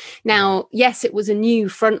sell. Now, yes, it was a new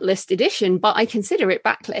front list edition, but I consider it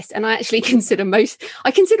backlist, and I actually consider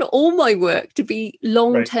all my work to be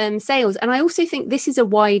long-term sales. And I also think this is a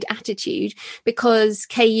wide attitude because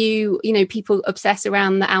KU, people obsess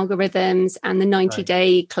around the algorithms and the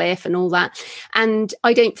 90-day cliff and all that. And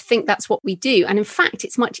I don't think that's what we do. And in fact,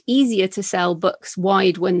 it's much easier to sell books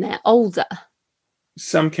wide when they're older.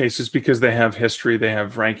 Some cases, because they have history, they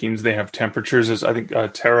have rankings, they have temperatures. As I think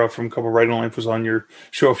Tara from Kobo Writing Life was on your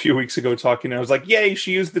show a few weeks ago talking. I was like, yay,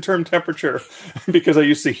 she used the term temperature because I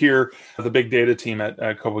used to hear the big data team at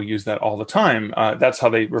Kobo use that all the time. That's how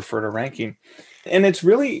they refer to ranking. And it's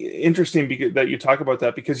really interesting that you talk about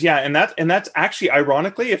that because, and that's actually,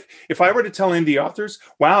 ironically, if I were to tell indie authors,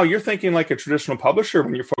 wow, you're thinking like a traditional publisher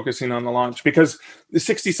when you're focusing on the launch, because the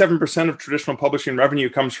 67% of traditional publishing revenue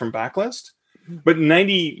comes from backlist, but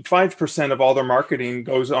 95% of all their marketing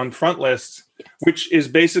goes on front lists, which is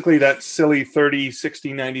basically that silly 30,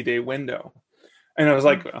 60, 90-day window. And I was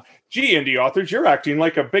like, gee, indie authors, you're acting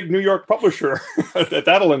like a big New York publisher.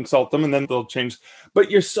 That'll insult them and then they'll change.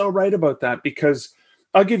 But you're so right about that because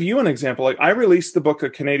I'll give you an example. Like I released the book A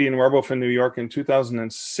Canadian Werewolf in New York in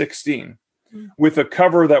 2016 with a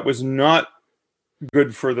cover that was not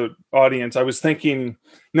good for the audience. I was thinking,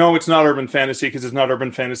 no, it's not urban fantasy because it's not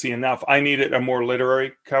urban fantasy enough. I needed a more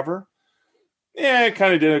literary cover. Yeah, I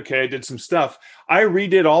kind of did okay. I did some stuff. I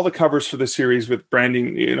redid all the covers for the series with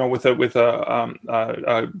branding, with a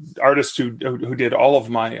artist who did all of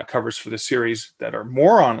my covers for the series that are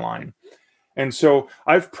more online. And so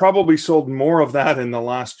I've probably sold more of that in the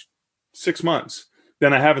last 6 months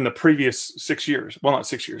than I have in the previous 6 years. Well, not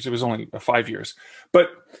 6 years. It was only 5 years.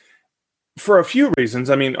 But for a few reasons.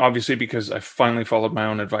 I mean, obviously, because I finally followed my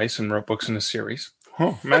own advice and wrote books in a series.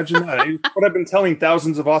 Oh, imagine that. What I've been telling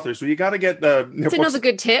thousands of authors. Well, you got to get the... It's another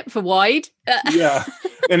good tip for wide. Yeah.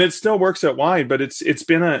 And it still works at wide, but it's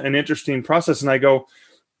been an interesting process. And I go,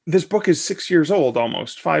 this book is 6 years old,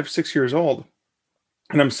 almost 5-6 years old.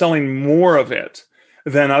 And I'm selling more of it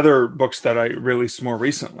than other books that I released more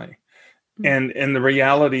recently. And the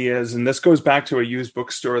reality is, and this goes back to a used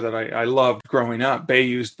bookstore that I loved growing up, Bay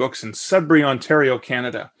Used Books in Sudbury, Ontario,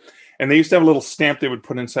 Canada. And they used to have a little stamp they would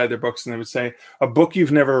put inside their books, and they would say, a book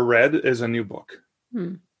you've never read is a new book.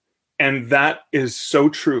 And that is so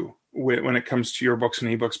true when it comes to your books and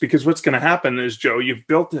ebooks, because what's going to happen is, Joe, you've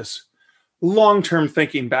built this long-term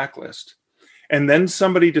thinking backlist. And then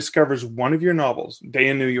somebody discovers one of your novels, Day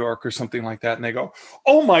in New York or something like that, and they go,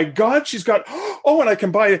 "Oh my God, she's got! Oh, and I can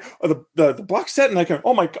buy the box set, and I can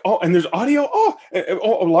and there's audio.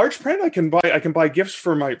 A large print. I can buy gifts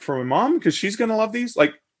for my mom because she's going to love these.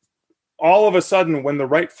 Like, all of a sudden, when the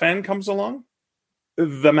right fan comes along,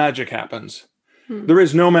 the magic happens. There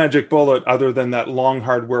is no magic bullet other than that long,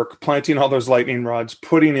 hard work, planting all those lightning rods,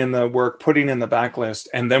 putting in the work, putting in the backlist.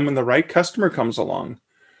 And then when the right customer comes along,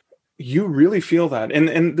 you really feel that.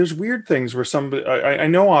 And there's weird things where I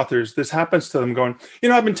know authors, this happens to them going,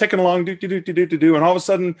 I've been ticking along, do. And all of a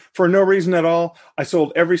sudden, for no reason at all, I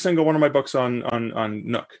sold every single one of my books on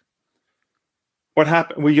Nook. What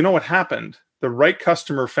happened? Well, you know what happened? The right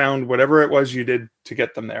customer found whatever it was you did to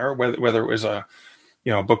get them there, whether it was a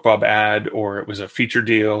BookBub ad, or it was a feature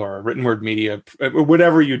deal, or a written word media,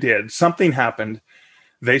 whatever you did, something happened.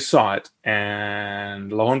 They saw it,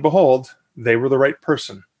 and lo and behold, they were the right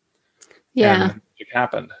person. Yeah. And it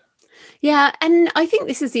happened. Yeah, and I think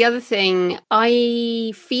this is the other thing.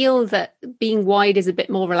 I feel that being wide is a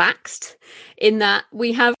bit more relaxed, in that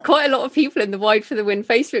we have quite a lot of people in the Wide for the Win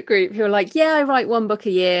Facebook group who are like, yeah, I write one book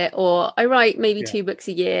a year, or I write maybe 2 books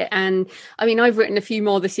a year. And I mean, I've written a few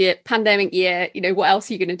more this year, pandemic year, what else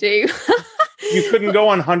are you going to do? You couldn't go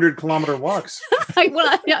on 100-kilometer walks.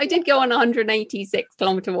 I did go on a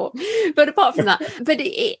 186-kilometer walk. But apart from that,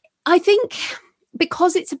 I think,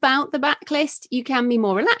 because it's about the backlist, you can be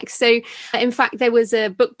more relaxed. So, in fact, there was a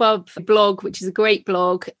BookBub blog, which is a great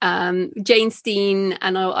blog, Jane Steen,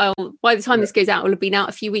 and I'll by the time this goes out, it will have been out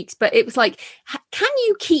a few weeks. But it was like, can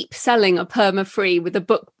you keep selling a perma free with a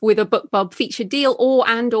BookBub feature deal or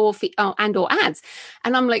ads?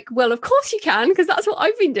 And I'm like, well, of course you can, because that's what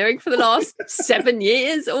I've been doing for the last 7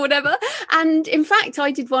 years or whatever. And in fact,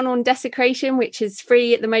 I did one on desecration, which is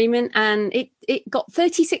free at the moment, and it got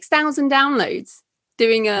 36,000 downloads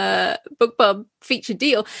doing a BookBub feature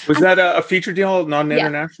deal. Was that a feature deal, not an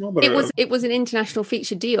international? But it was an international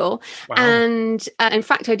feature deal. Wow. And in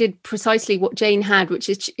fact, I did precisely what Jane had, which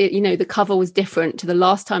is, the cover was different to the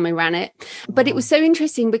last time I ran it. But it was so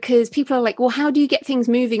interesting because people are like, well, how do you get things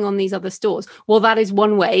moving on these other stores? Well, that is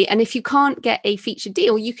one way. And if you can't get a feature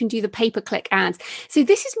deal, you can do the pay-per-click ads. So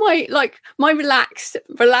this is my relaxed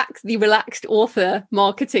author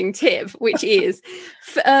marketing tip, which is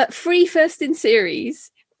free first in series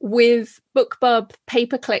with BookBub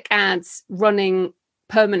pay-per-click ads running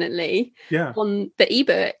permanently on the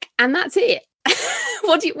ebook, and that's it.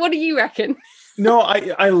 What do you reckon? No,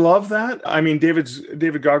 I love that. I mean, David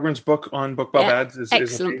Gogren's book on BookBub ads is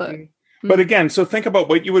excellent book. But again, so think about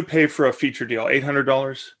what you would pay for a feature deal,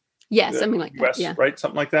 $800. Yeah, something like US, that. Yeah, right,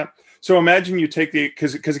 something like that. So imagine you take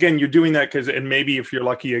because again, you're doing that and maybe if you're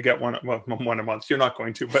lucky, you get one a month. You're not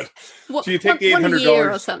going to, but so you take the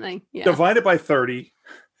 $800 or something, divide it by 30.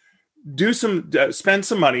 Do spend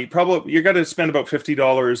some money. Probably you're going to spend about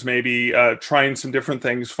 $50, maybe trying some different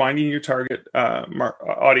things, finding your target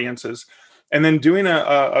audiences, and then doing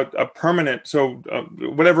a permanent. So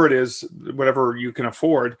whatever it is, whatever you can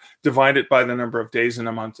afford, divide it by the number of days in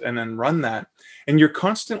a month, and then run that. And you're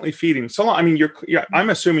constantly feeding. So I mean, I'm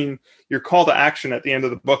assuming your call to action at the end of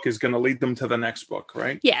the book is going to lead them to the next book,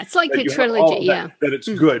 right? Yeah, it's like a trilogy. That it's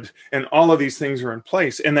good, and all of these things are in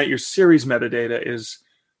place, and that your series metadata is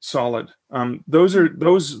solid. Those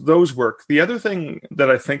work. The other thing that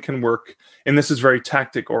I think can work, and this is very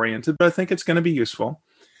tactic oriented, but I think it's going to be useful,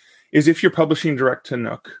 is if you're publishing direct to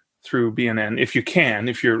Nook through BNN,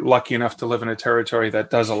 if you're lucky enough to live in a territory that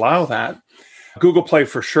does allow that. Google Play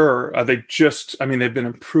for sure. They've been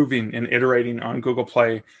improving and iterating on Google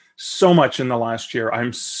Play so much in the last year.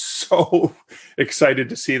 I'm so excited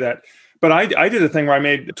to see that. But I did a thing where I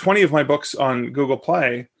made 20 of my books on Google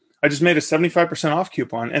Play. I just made a 75% off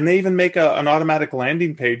coupon, and they even make an automatic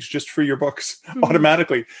landing page just for your books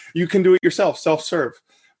automatically. You can do it yourself, self-serve.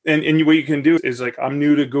 And what you can do is like, I'm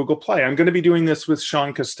new to Google Play. I'm going to be doing this with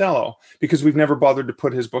Sean Costello because we've never bothered to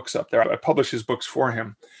put his books up there. I publish his books for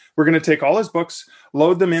him. We're going to take all his books,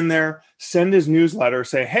 load them in there, send his newsletter,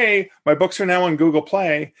 say, hey, my books are now on Google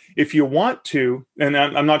Play. If you want to, and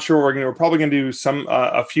I'm not sure we're probably going to do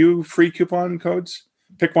a few free coupon codes.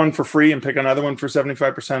 Pick one for free and pick another one for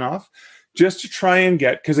 75% off, just to try and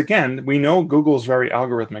get, because again, we know Google's very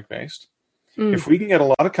algorithmic based. If we can get a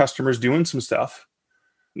lot of customers doing some stuff,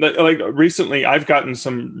 like recently, I've gotten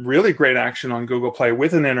some really great action on Google Play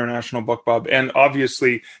with an international BookBub, and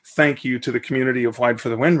obviously, thank you to the community of Wide for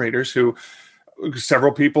the Win readers who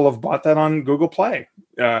several people have bought that on Google Play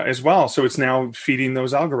as well. So it's now feeding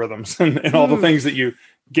those algorithms and all the things that you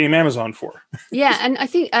game Amazon for. Yeah, and I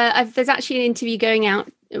think there's actually an interview going out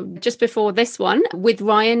just before this one with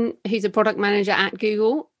Ryan, who's a product manager at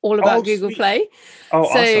Google, all about Oh, Google sweet. Play. Oh,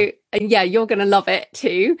 So awesome. yeah, you're going to love it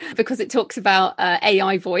too, because it talks about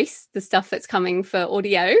AI voice, the stuff that's coming for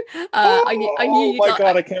audio. I knew Oh you'd my like.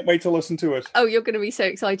 God, I can't wait to listen to it. Oh, you're going to be so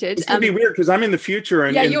excited. It's going to be weird because I'm in the future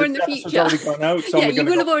and, Yeah, and you're this in the episode's future. already gone out. So Yeah, I'm you going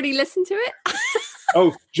to will go. have already listened to it.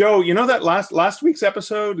 Oh, Joe, you know that last week's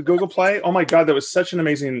episode, Google Play? Oh my God, that was such an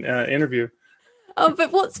amazing interview. Oh,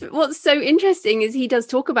 but what's so interesting is he does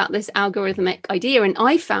talk about this algorithmic idea, and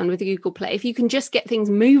I found with Google Play, if you can just get things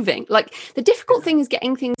moving, like the difficult thing is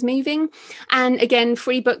getting things moving. And again,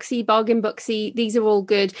 free Booksy, bargain Booksy, these are all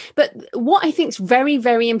good. But what I think is very,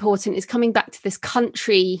 very important is coming back to this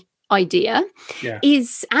country idea. Yeah.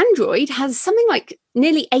 Is Android has something like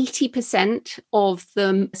nearly 80% of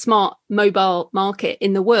the smart mobile market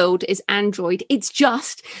in the world is Android. It's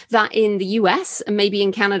just that in the US and maybe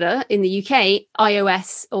in Canada, in the UK,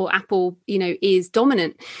 iOS or Apple, is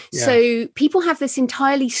dominant. Yeah. So people have this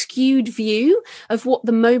entirely skewed view of what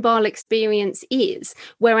the mobile experience is,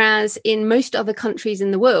 whereas in most other countries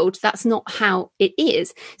in the world, that's not how it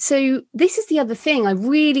is. So this is the other thing. I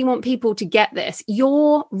really want people to get this.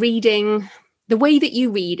 You're reading. The way that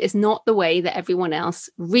you read is not the way that everyone else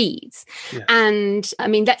reads. Yeah. And I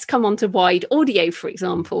mean, let's come on to wide audio, for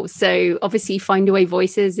example. So obviously Findaway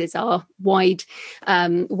Voices is our wide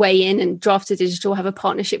way in, and Drafter Digital have a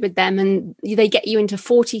partnership with them, and they get you into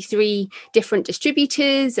 43 different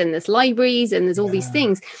distributors, and there's libraries, and there's all these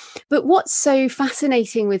things. But what's so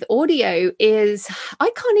fascinating with audio is I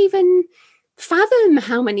can't even fathom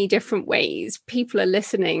how many different ways people are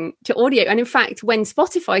listening to audio. And in fact, when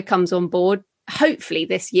Spotify comes on board, hopefully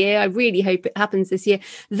this year, I really hope it happens this year,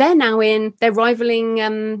 they're rivaling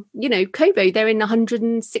Kobo. They're in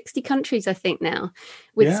 160 countries, I think, now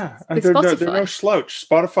with Spotify. They're no slouch.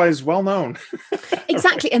 Spotify is well known.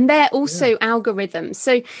 Exactly. And they're also algorithms.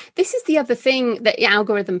 So this is the other thing that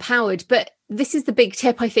algorithm powered, but this is the big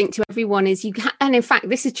tip, I think, to everyone is and in fact,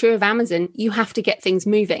 this is true of Amazon, you have to get things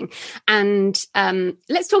moving. And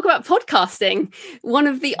let's talk about podcasting, one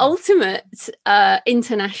of the ultimate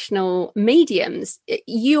international mediums.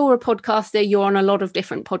 You're a podcaster, you're on a lot of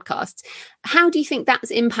different podcasts. How do you think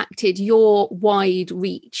that's impacted your wide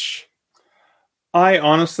reach? I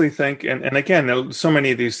honestly think, and again, so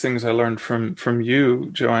many of these things I learned from you,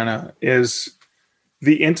 Joanna, is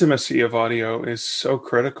the intimacy of audio is so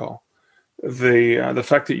critical. The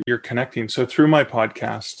fact that you're connecting. So through my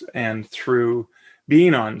podcast and through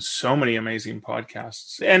being on so many amazing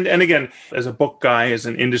podcasts, and again, as a book guy, as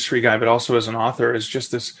an industry guy, but also as an author, is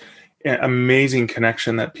just this amazing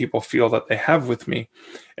connection that people feel that they have with me.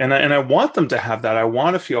 And I want them to have that. I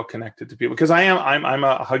want to feel connected to people because I'm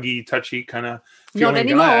a huggy, touchy kind of feeling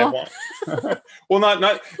guy. Well,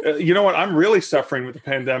 not you know what? I'm really suffering with the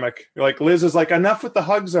pandemic. Like Liz is like, enough with the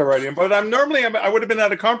hugs already. But I would have been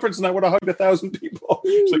at a conference and I would have hugged 1,000 people.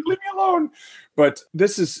 She's like, leave me alone. But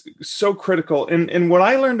this is so critical. And what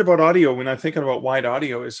I learned about audio when I'm thinking about wide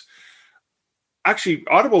audio is actually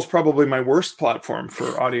Audible is probably my worst platform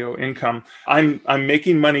for audio income. I'm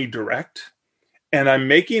making money direct. And I'm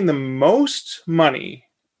making the most money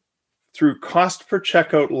through cost per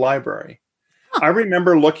checkout library. I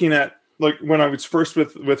remember looking at, like, when I was first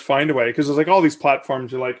with Findaway, because it was like all these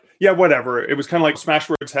platforms are like, yeah, whatever. It was kind of like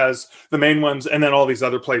Smashwords has the main ones and then all these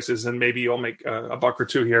other places, and maybe you'll make a buck or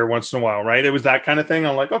two here once in a while, right? It was that kind of thing.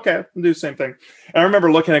 I'm like, okay, I'll do the same thing. And I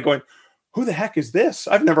remember looking at it going, who the heck is this?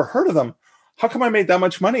 I've never heard of them. How come I made that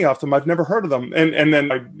much money off them? I've never heard of them. And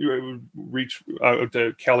then I reached out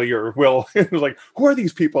to Kelly or Will. It was like, who are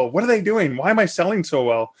these people? What are they doing? Why am I selling so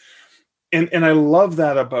well? And I love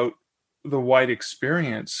that about the wide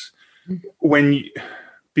experience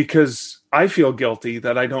because I feel guilty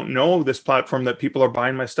that I don't know this platform that people are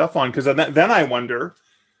buying my stuff on. Because then I wonder,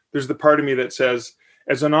 there's the part of me that says,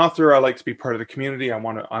 as an author, I like to be part of the community. I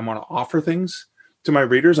want to offer things to my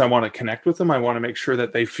readers. I want to connect with them. I want to make sure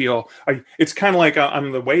that they feel it's kind of like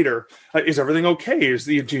I'm the waiter. Is everything okay?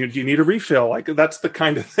 Do you need a refill? Like, that's the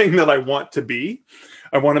kind of thing that I want to be.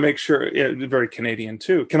 I want to make sure, very Canadian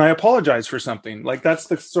too. Can I apologize for something? Like, that's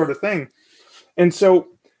the sort of thing. And so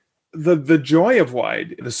the joy of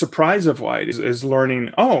wide, the surprise of wide is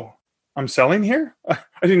learning, oh, I'm selling here? I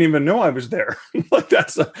didn't even know I was there. Like,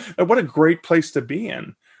 what a great place to be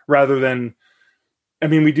in, rather than, I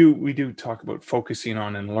mean, we do talk about focusing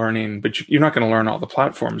on and learning, but you're not going to learn all the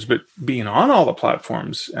platforms. But being on all the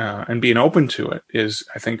platforms and being open to it is,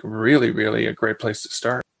 I think, really, really a great place to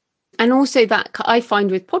start. And also that I find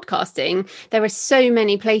with podcasting, there are so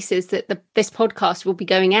many places that this podcast will be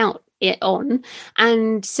going out it on,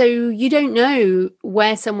 and so you don't know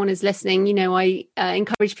where someone is listening. You know, I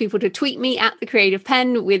encourage people to tweet me at The Creative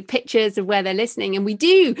Pen with pictures of where they're listening, and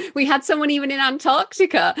we had someone even in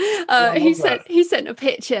Antarctica who sent a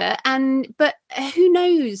picture, but who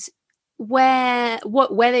knows where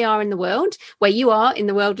they are in the world, where you are in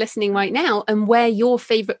the world listening right now, and where your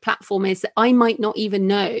favorite platform is that I might not even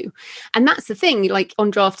know. And that's the thing, like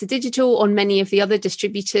on Draft to Digital, on many of the other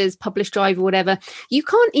distributors, Publish Drive or whatever, you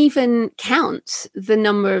can't even count the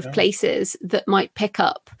number of places that might pick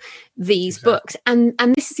up these books. And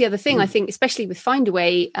this is the other thing, I think, especially with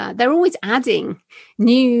Findaway, they're always adding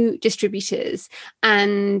new distributors,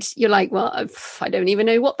 and you're like, well, I don't even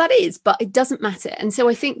know what that is, but it doesn't matter. And so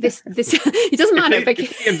I think this it doesn't matter. If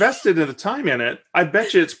they invested in the time in it, I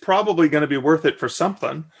bet you it's probably going to be worth it for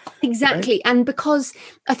something. Exactly. Right? And because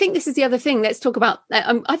I think this is the other thing, let's talk about,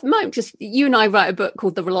 I might just, you and I write a book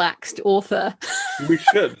called The Relaxed Author. We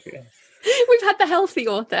should. Yeah. We've had the healthy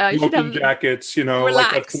author. Smoking jackets,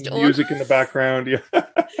 like some music in the background. Yeah.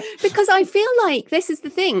 Because I feel like this is the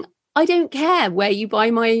thing. I don't care where you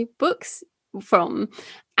buy my books from,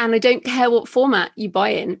 and I don't care what format you buy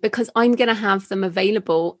in, because I'm going to have them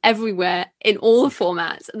available everywhere in all the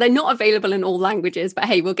formats. They're not available in all languages, but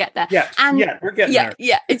hey, we'll get there. We're getting there.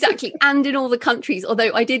 Yeah, exactly. And in all the countries,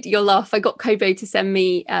 although you'll laugh, I got Kobo to send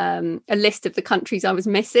me a list of the countries I was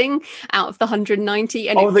missing out of the 190.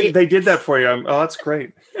 And they did that for you. Oh, that's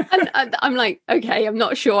great. And I'm like, okay, I'm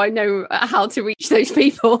not sure I know how to reach those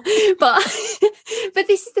people. But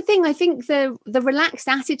this is the thing. I think the relaxed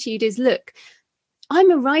attitude is, look, I'm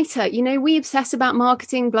a writer, we obsess about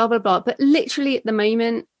marketing, blah, blah, blah. But literally at the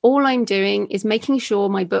moment, all I'm doing is making sure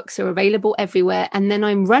my books are available everywhere. And then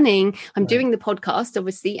I'm doing the podcast,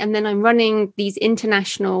 obviously, and then I'm running these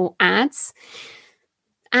international ads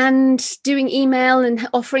and doing email and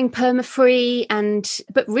offering perma-free,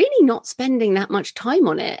 but really not spending that much time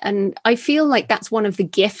on it. And I feel like that's one of the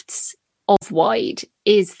gifts of Wide,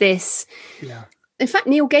 is this. Yeah. In fact,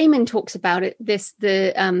 Neil Gaiman talks about it,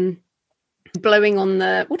 blowing on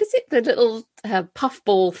the little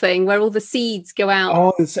puffball thing where all the seeds go out.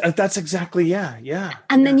 Oh, that's exactly, yeah.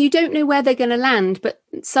 And then you don't know where they're going to land, but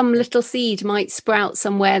some little seed might sprout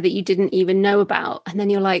somewhere that you didn't even know about. And then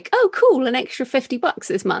you're like, oh, cool, an extra $50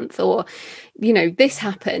 this month, or, this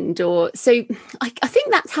happened. Or so I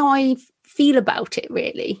think that's how I feel about it,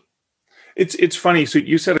 really. It's funny. So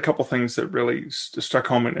you said a couple things that really struck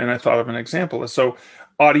home, and I thought of an example. So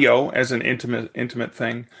audio as an intimate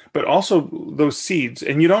thing, but also those seeds.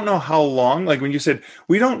 And you don't know how long, like when you said,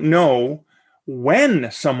 we don't know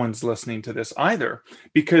when someone's listening to this either,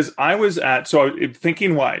 because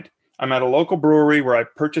thinking Wide, I'm at a local brewery where I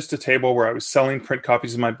purchased a table where I was selling print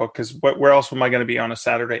copies of my book, because where else am I going to be on a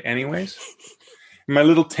Saturday anyways? In my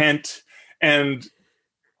little tent, and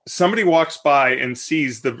somebody walks by and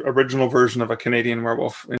sees the original version of A Canadian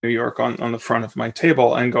Werewolf in New York on the front of my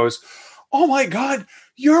table and goes, oh my God,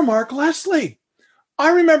 you're Mark Leslie.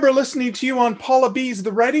 I remember listening to you on Paula B's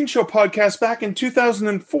The Writing Show podcast back in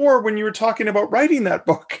 2004 when you were talking about writing that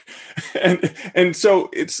book. And so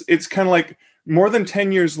it's kind of like more than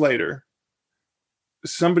 10 years later,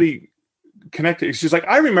 somebody connected. She's like,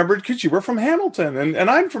 I remembered because you were from Hamilton and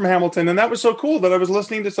I'm from Hamilton. And that was so cool that I was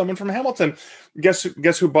listening to someone from Hamilton. Guess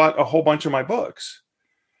who bought a whole bunch of my books?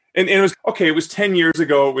 And it was, okay, it was 10 years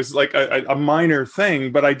ago. It was like a minor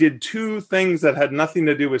thing, but I did two things that had nothing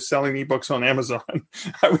to do with selling ebooks on Amazon.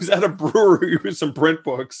 I was at a brewery with some print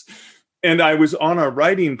books, and I was on a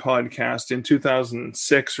writing podcast in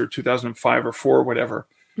 2006 or 2005 or 4 or whatever.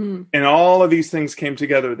 And all of these things came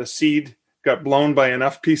together. The seed got blown by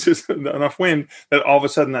enough pieces, enough wind, that all of a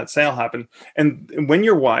sudden that sale happened. And when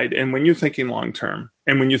you're Wide, and when you're thinking long-term,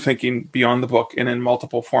 and when you're thinking beyond the book and in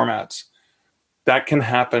multiple formats, that can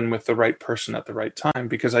happen with the right person at the right time.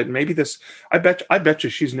 Because I bet you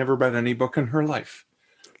she's never read any book in her life,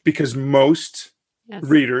 because most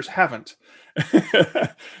readers haven't.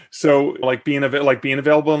 So like being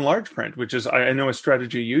available in large print, which is, I know, a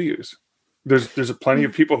strategy you use. There's a plenty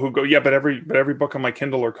of people who go, but every book on my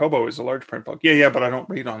Kindle or Kobo is a large print book. But I don't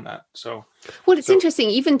read on that. So, well, it's interesting.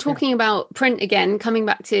 Even talking about print again, coming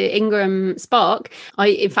back to Ingram Spark,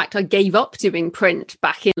 I gave up doing print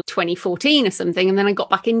back in 2014 or something, and then I got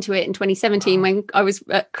back into it in 2017 when I was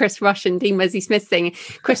at Chris Rush and Dean Wesley Smith thing.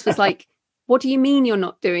 Chris was like, what do you mean you're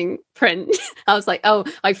not doing print? I was like, oh,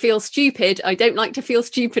 I feel stupid. I don't like to feel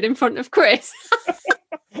stupid in front of Chris.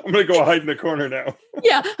 I'm going to go hide in the corner now.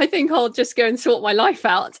 Yeah, I think I'll just go and sort my life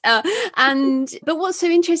out. But what's so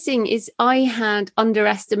interesting is I had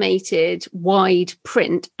underestimated wide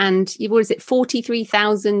print, and what is it,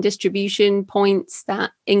 43,000 distribution points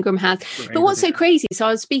that Ingram has. But what's so crazy? So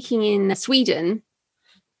I was speaking in Sweden,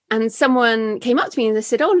 and someone came up to me and they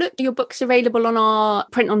said, "Oh, look, your book's available on our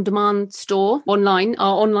print-on-demand store online,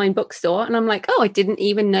 our online bookstore." And I'm like, "Oh, I didn't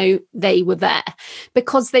even know they were there."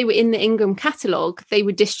 Because they were in the Ingram catalogue, they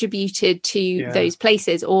were distributed to those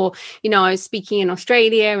places. Or, I was speaking in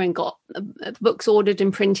Australia and got books ordered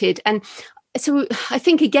and printed. And so I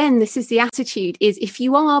think, again, this is the attitude, is if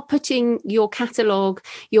you are putting your catalogue,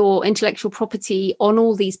 your intellectual property on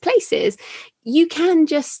all these places, you can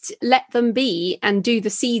just let them be and do the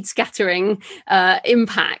seed scattering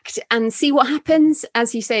impact and see what happens,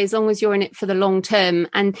 as you say, as long as you're in it for the long term.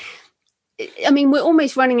 And I mean, we're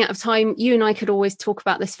almost running out of time. You and I could always talk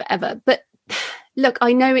about this forever. But look,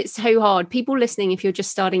 I know it's so hard. People listening, if you're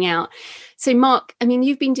just starting out. So, Mark, I mean,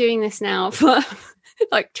 you've been doing this now for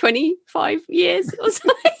like 25 years or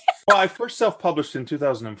something. Well, I first self-published in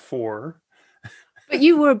 2004. But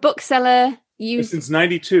you were a bookseller. Since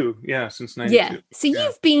 92. Yeah, since 92. Yeah. So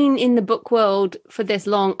you've been in the book world for this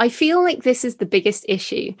long. I feel like this is the biggest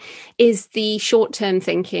issue, is the short-term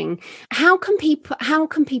thinking. How can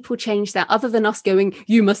people change that, other than us going,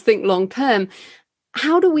 you must think long-term?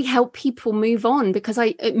 How do we help people move on? Because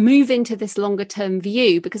I move into this longer term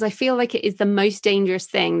view, because I feel like it is the most dangerous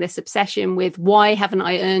thing, this obsession with, why haven't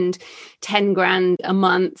I earned 10 grand a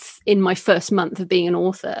month in my first month of being an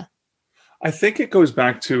author? I think it goes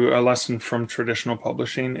back to a lesson from traditional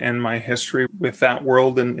publishing and my history with that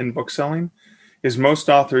world in bookselling. Is most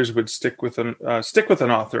authors would stick with an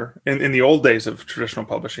author in the old days of traditional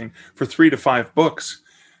publishing for 3 to 5 books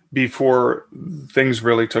before things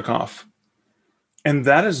really took off. And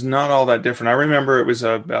that is not all that different. I remember it was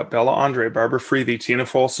Bella Andre, Barbara Freethie, Tina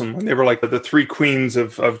Folsom, when they were like the 3 queens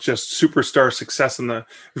of just superstar success in the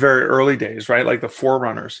very early days, right? Like the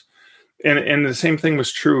forerunners. And the same thing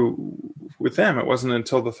was true with them. It wasn't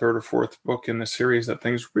until the 3rd or 4th book in the series that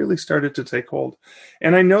things really started to take hold.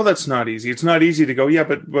 And I know that's not easy. It's not easy to go, yeah,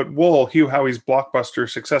 but Hugh Howey's blockbuster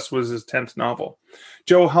success was his 10th novel.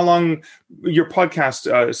 Joe, how long your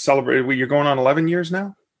podcast celebrated? You're going on 11 years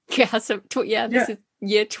now? Yeah. So this is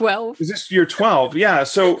year 12. Is this year 12? Yeah.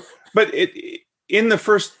 So, but in the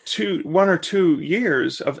first 1 or 2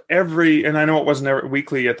 years of every, and I know it wasn't ever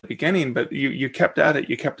weekly at the beginning, but you kept at it,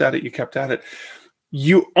 you kept at it.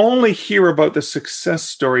 You only hear about the success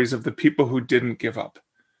stories of the people who didn't give up,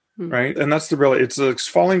 right? And that's it's like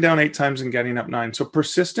falling down 8 times and getting up 9. So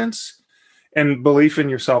persistence and belief in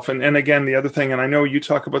yourself. And again, the other thing, and I know you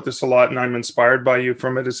talk about this a lot, and I'm inspired by you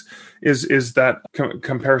from it, is that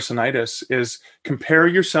comparisonitis, is compare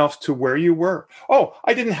yourself to where you were. Oh,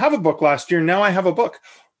 I didn't have a book last year. Now I have a book.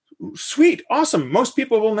 Sweet. Awesome. Most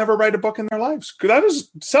people will never write a book in their lives. That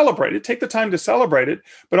is celebrate it. Take the time to celebrate it,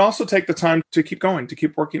 but also take the time to keep going, to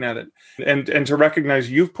keep working at it, and to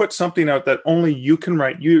recognize you've put something out that only you can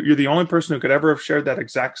write. You're the only person who could ever have shared that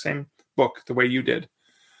exact same book the way you did.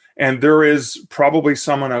 And there is probably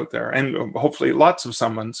someone out there, and hopefully lots of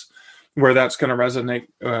someones, where that's going to resonate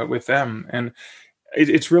with them. And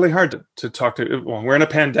it's really hard to talk to. Well, we're in a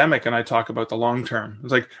pandemic, and I talk about the long term.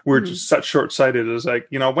 It's like we're just such short-sighted. It's like,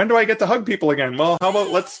 when do I get to hug people again? Well, how about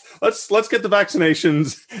let's get the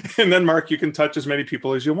vaccinations, and then, Mark, you can touch as many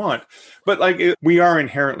people as you want. But we are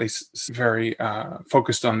inherently very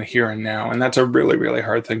focused on the here and now, and that's a really, really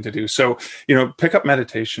hard thing to do. So pick up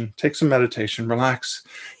meditation, take some meditation, relax,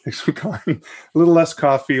 take some time, a little less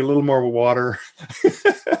coffee, a little more water.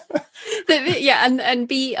 Yeah, and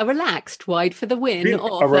be a relaxed Wide for the Win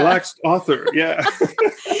author. A relaxed author, yeah.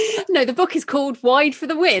 No, the book is called Wide for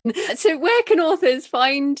the Win. So where can authors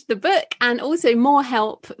find the book, and also more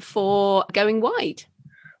help for going wide?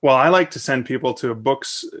 Well, I like to send people to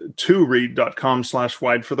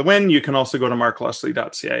books2read.com/wide for the win. You can also go to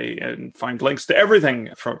markleslie.ca and find links to everything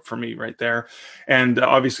for me right there. And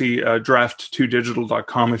obviously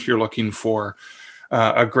draft2digital.com if you're looking for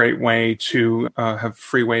a great way to have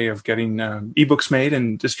free way of getting ebooks made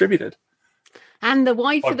and distributed. And the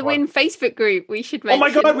Wide for the Win Facebook group, we should mention. Oh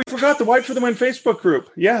my God, we forgot the Wide for the Win Facebook group.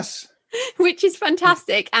 Yes. Which is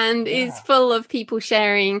fantastic and is full of people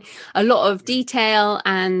sharing a lot of detail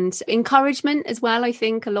and encouragement as well, I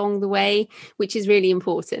think, along the way, which is really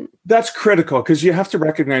important. That's critical, because you have to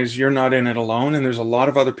recognize you're not in it alone, and there's a lot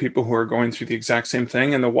of other people who are going through the exact same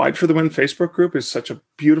thing. And the Wide for the Win Facebook group is such a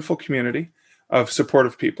beautiful community of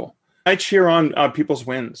supportive people. I cheer on people's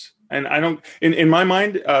wins. And I don't, in my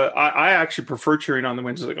mind, I actually prefer cheering on the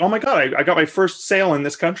wins. It's like, oh my God, I got my first sale in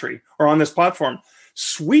this country or on this platform.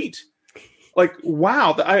 sweet. Like,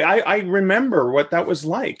 wow, I remember what that was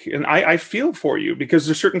like. And I feel for you because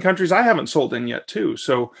there's certain countries I haven't sold in yet too.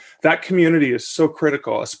 So that community is so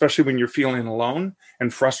critical, especially when you're feeling alone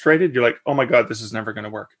and frustrated. You're like, oh my God, this is never going to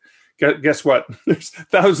work. Guess what? There's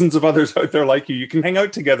thousands of others out there like you. You can hang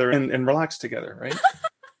out together and relax together, right?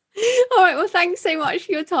 All right. Well, thanks so much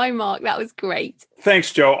for your time, Mark. That was great.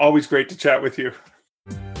 Thanks, Joe. Always great to chat with you.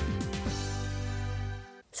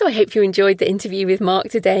 So I hope you enjoyed the interview with Mark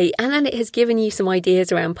today and that it has given you some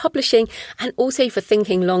ideas around publishing and also for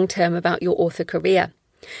thinking long term about your author career.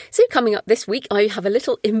 So coming up this week, I have a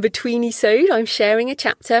little in-between-isode. I'm sharing a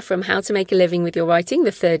chapter from How to Make a Living with Your Writing,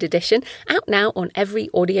 the 3rd edition, out now on every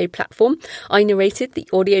audio platform. I narrated the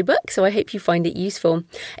audiobook, so I hope you find it useful.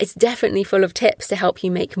 It's definitely full of tips to help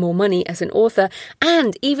you make more money as an author.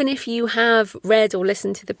 And even if you have read or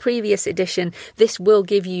listened to the previous edition, this will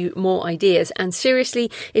give you more ideas. And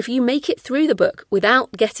seriously, if you make it through the book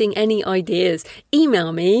without getting any ideas,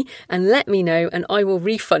 email me and let me know and I will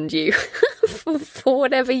refund you for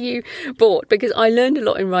whatever you bought, because I learned a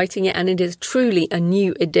lot in writing it and it is truly a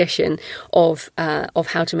new edition of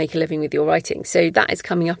How to Make a Living with Your Writing. So that is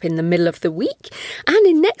coming up in the middle of the week. And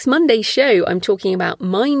in next Monday's show, I'm talking about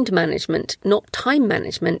mind management, not time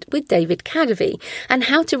management, with David Cadavy and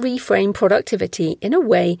how to reframe productivity in a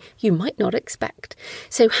way you might not expect.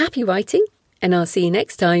 So happy writing, and I'll see you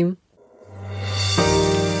next time.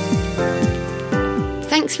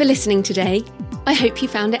 Thanks for listening today. I hope you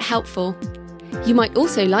found it helpful. You might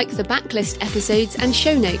also like the backlist episodes and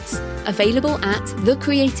show notes available at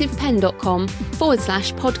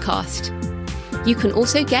thecreativepen.com/podcast. You can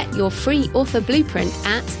also get your free author blueprint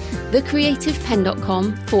at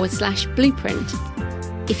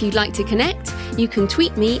thecreativepen.com/blueprint. If you'd like to connect, you can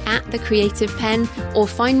tweet me at The Creative Pen or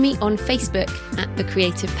find me on Facebook at The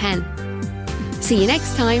Creative Pen. See you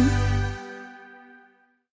next time.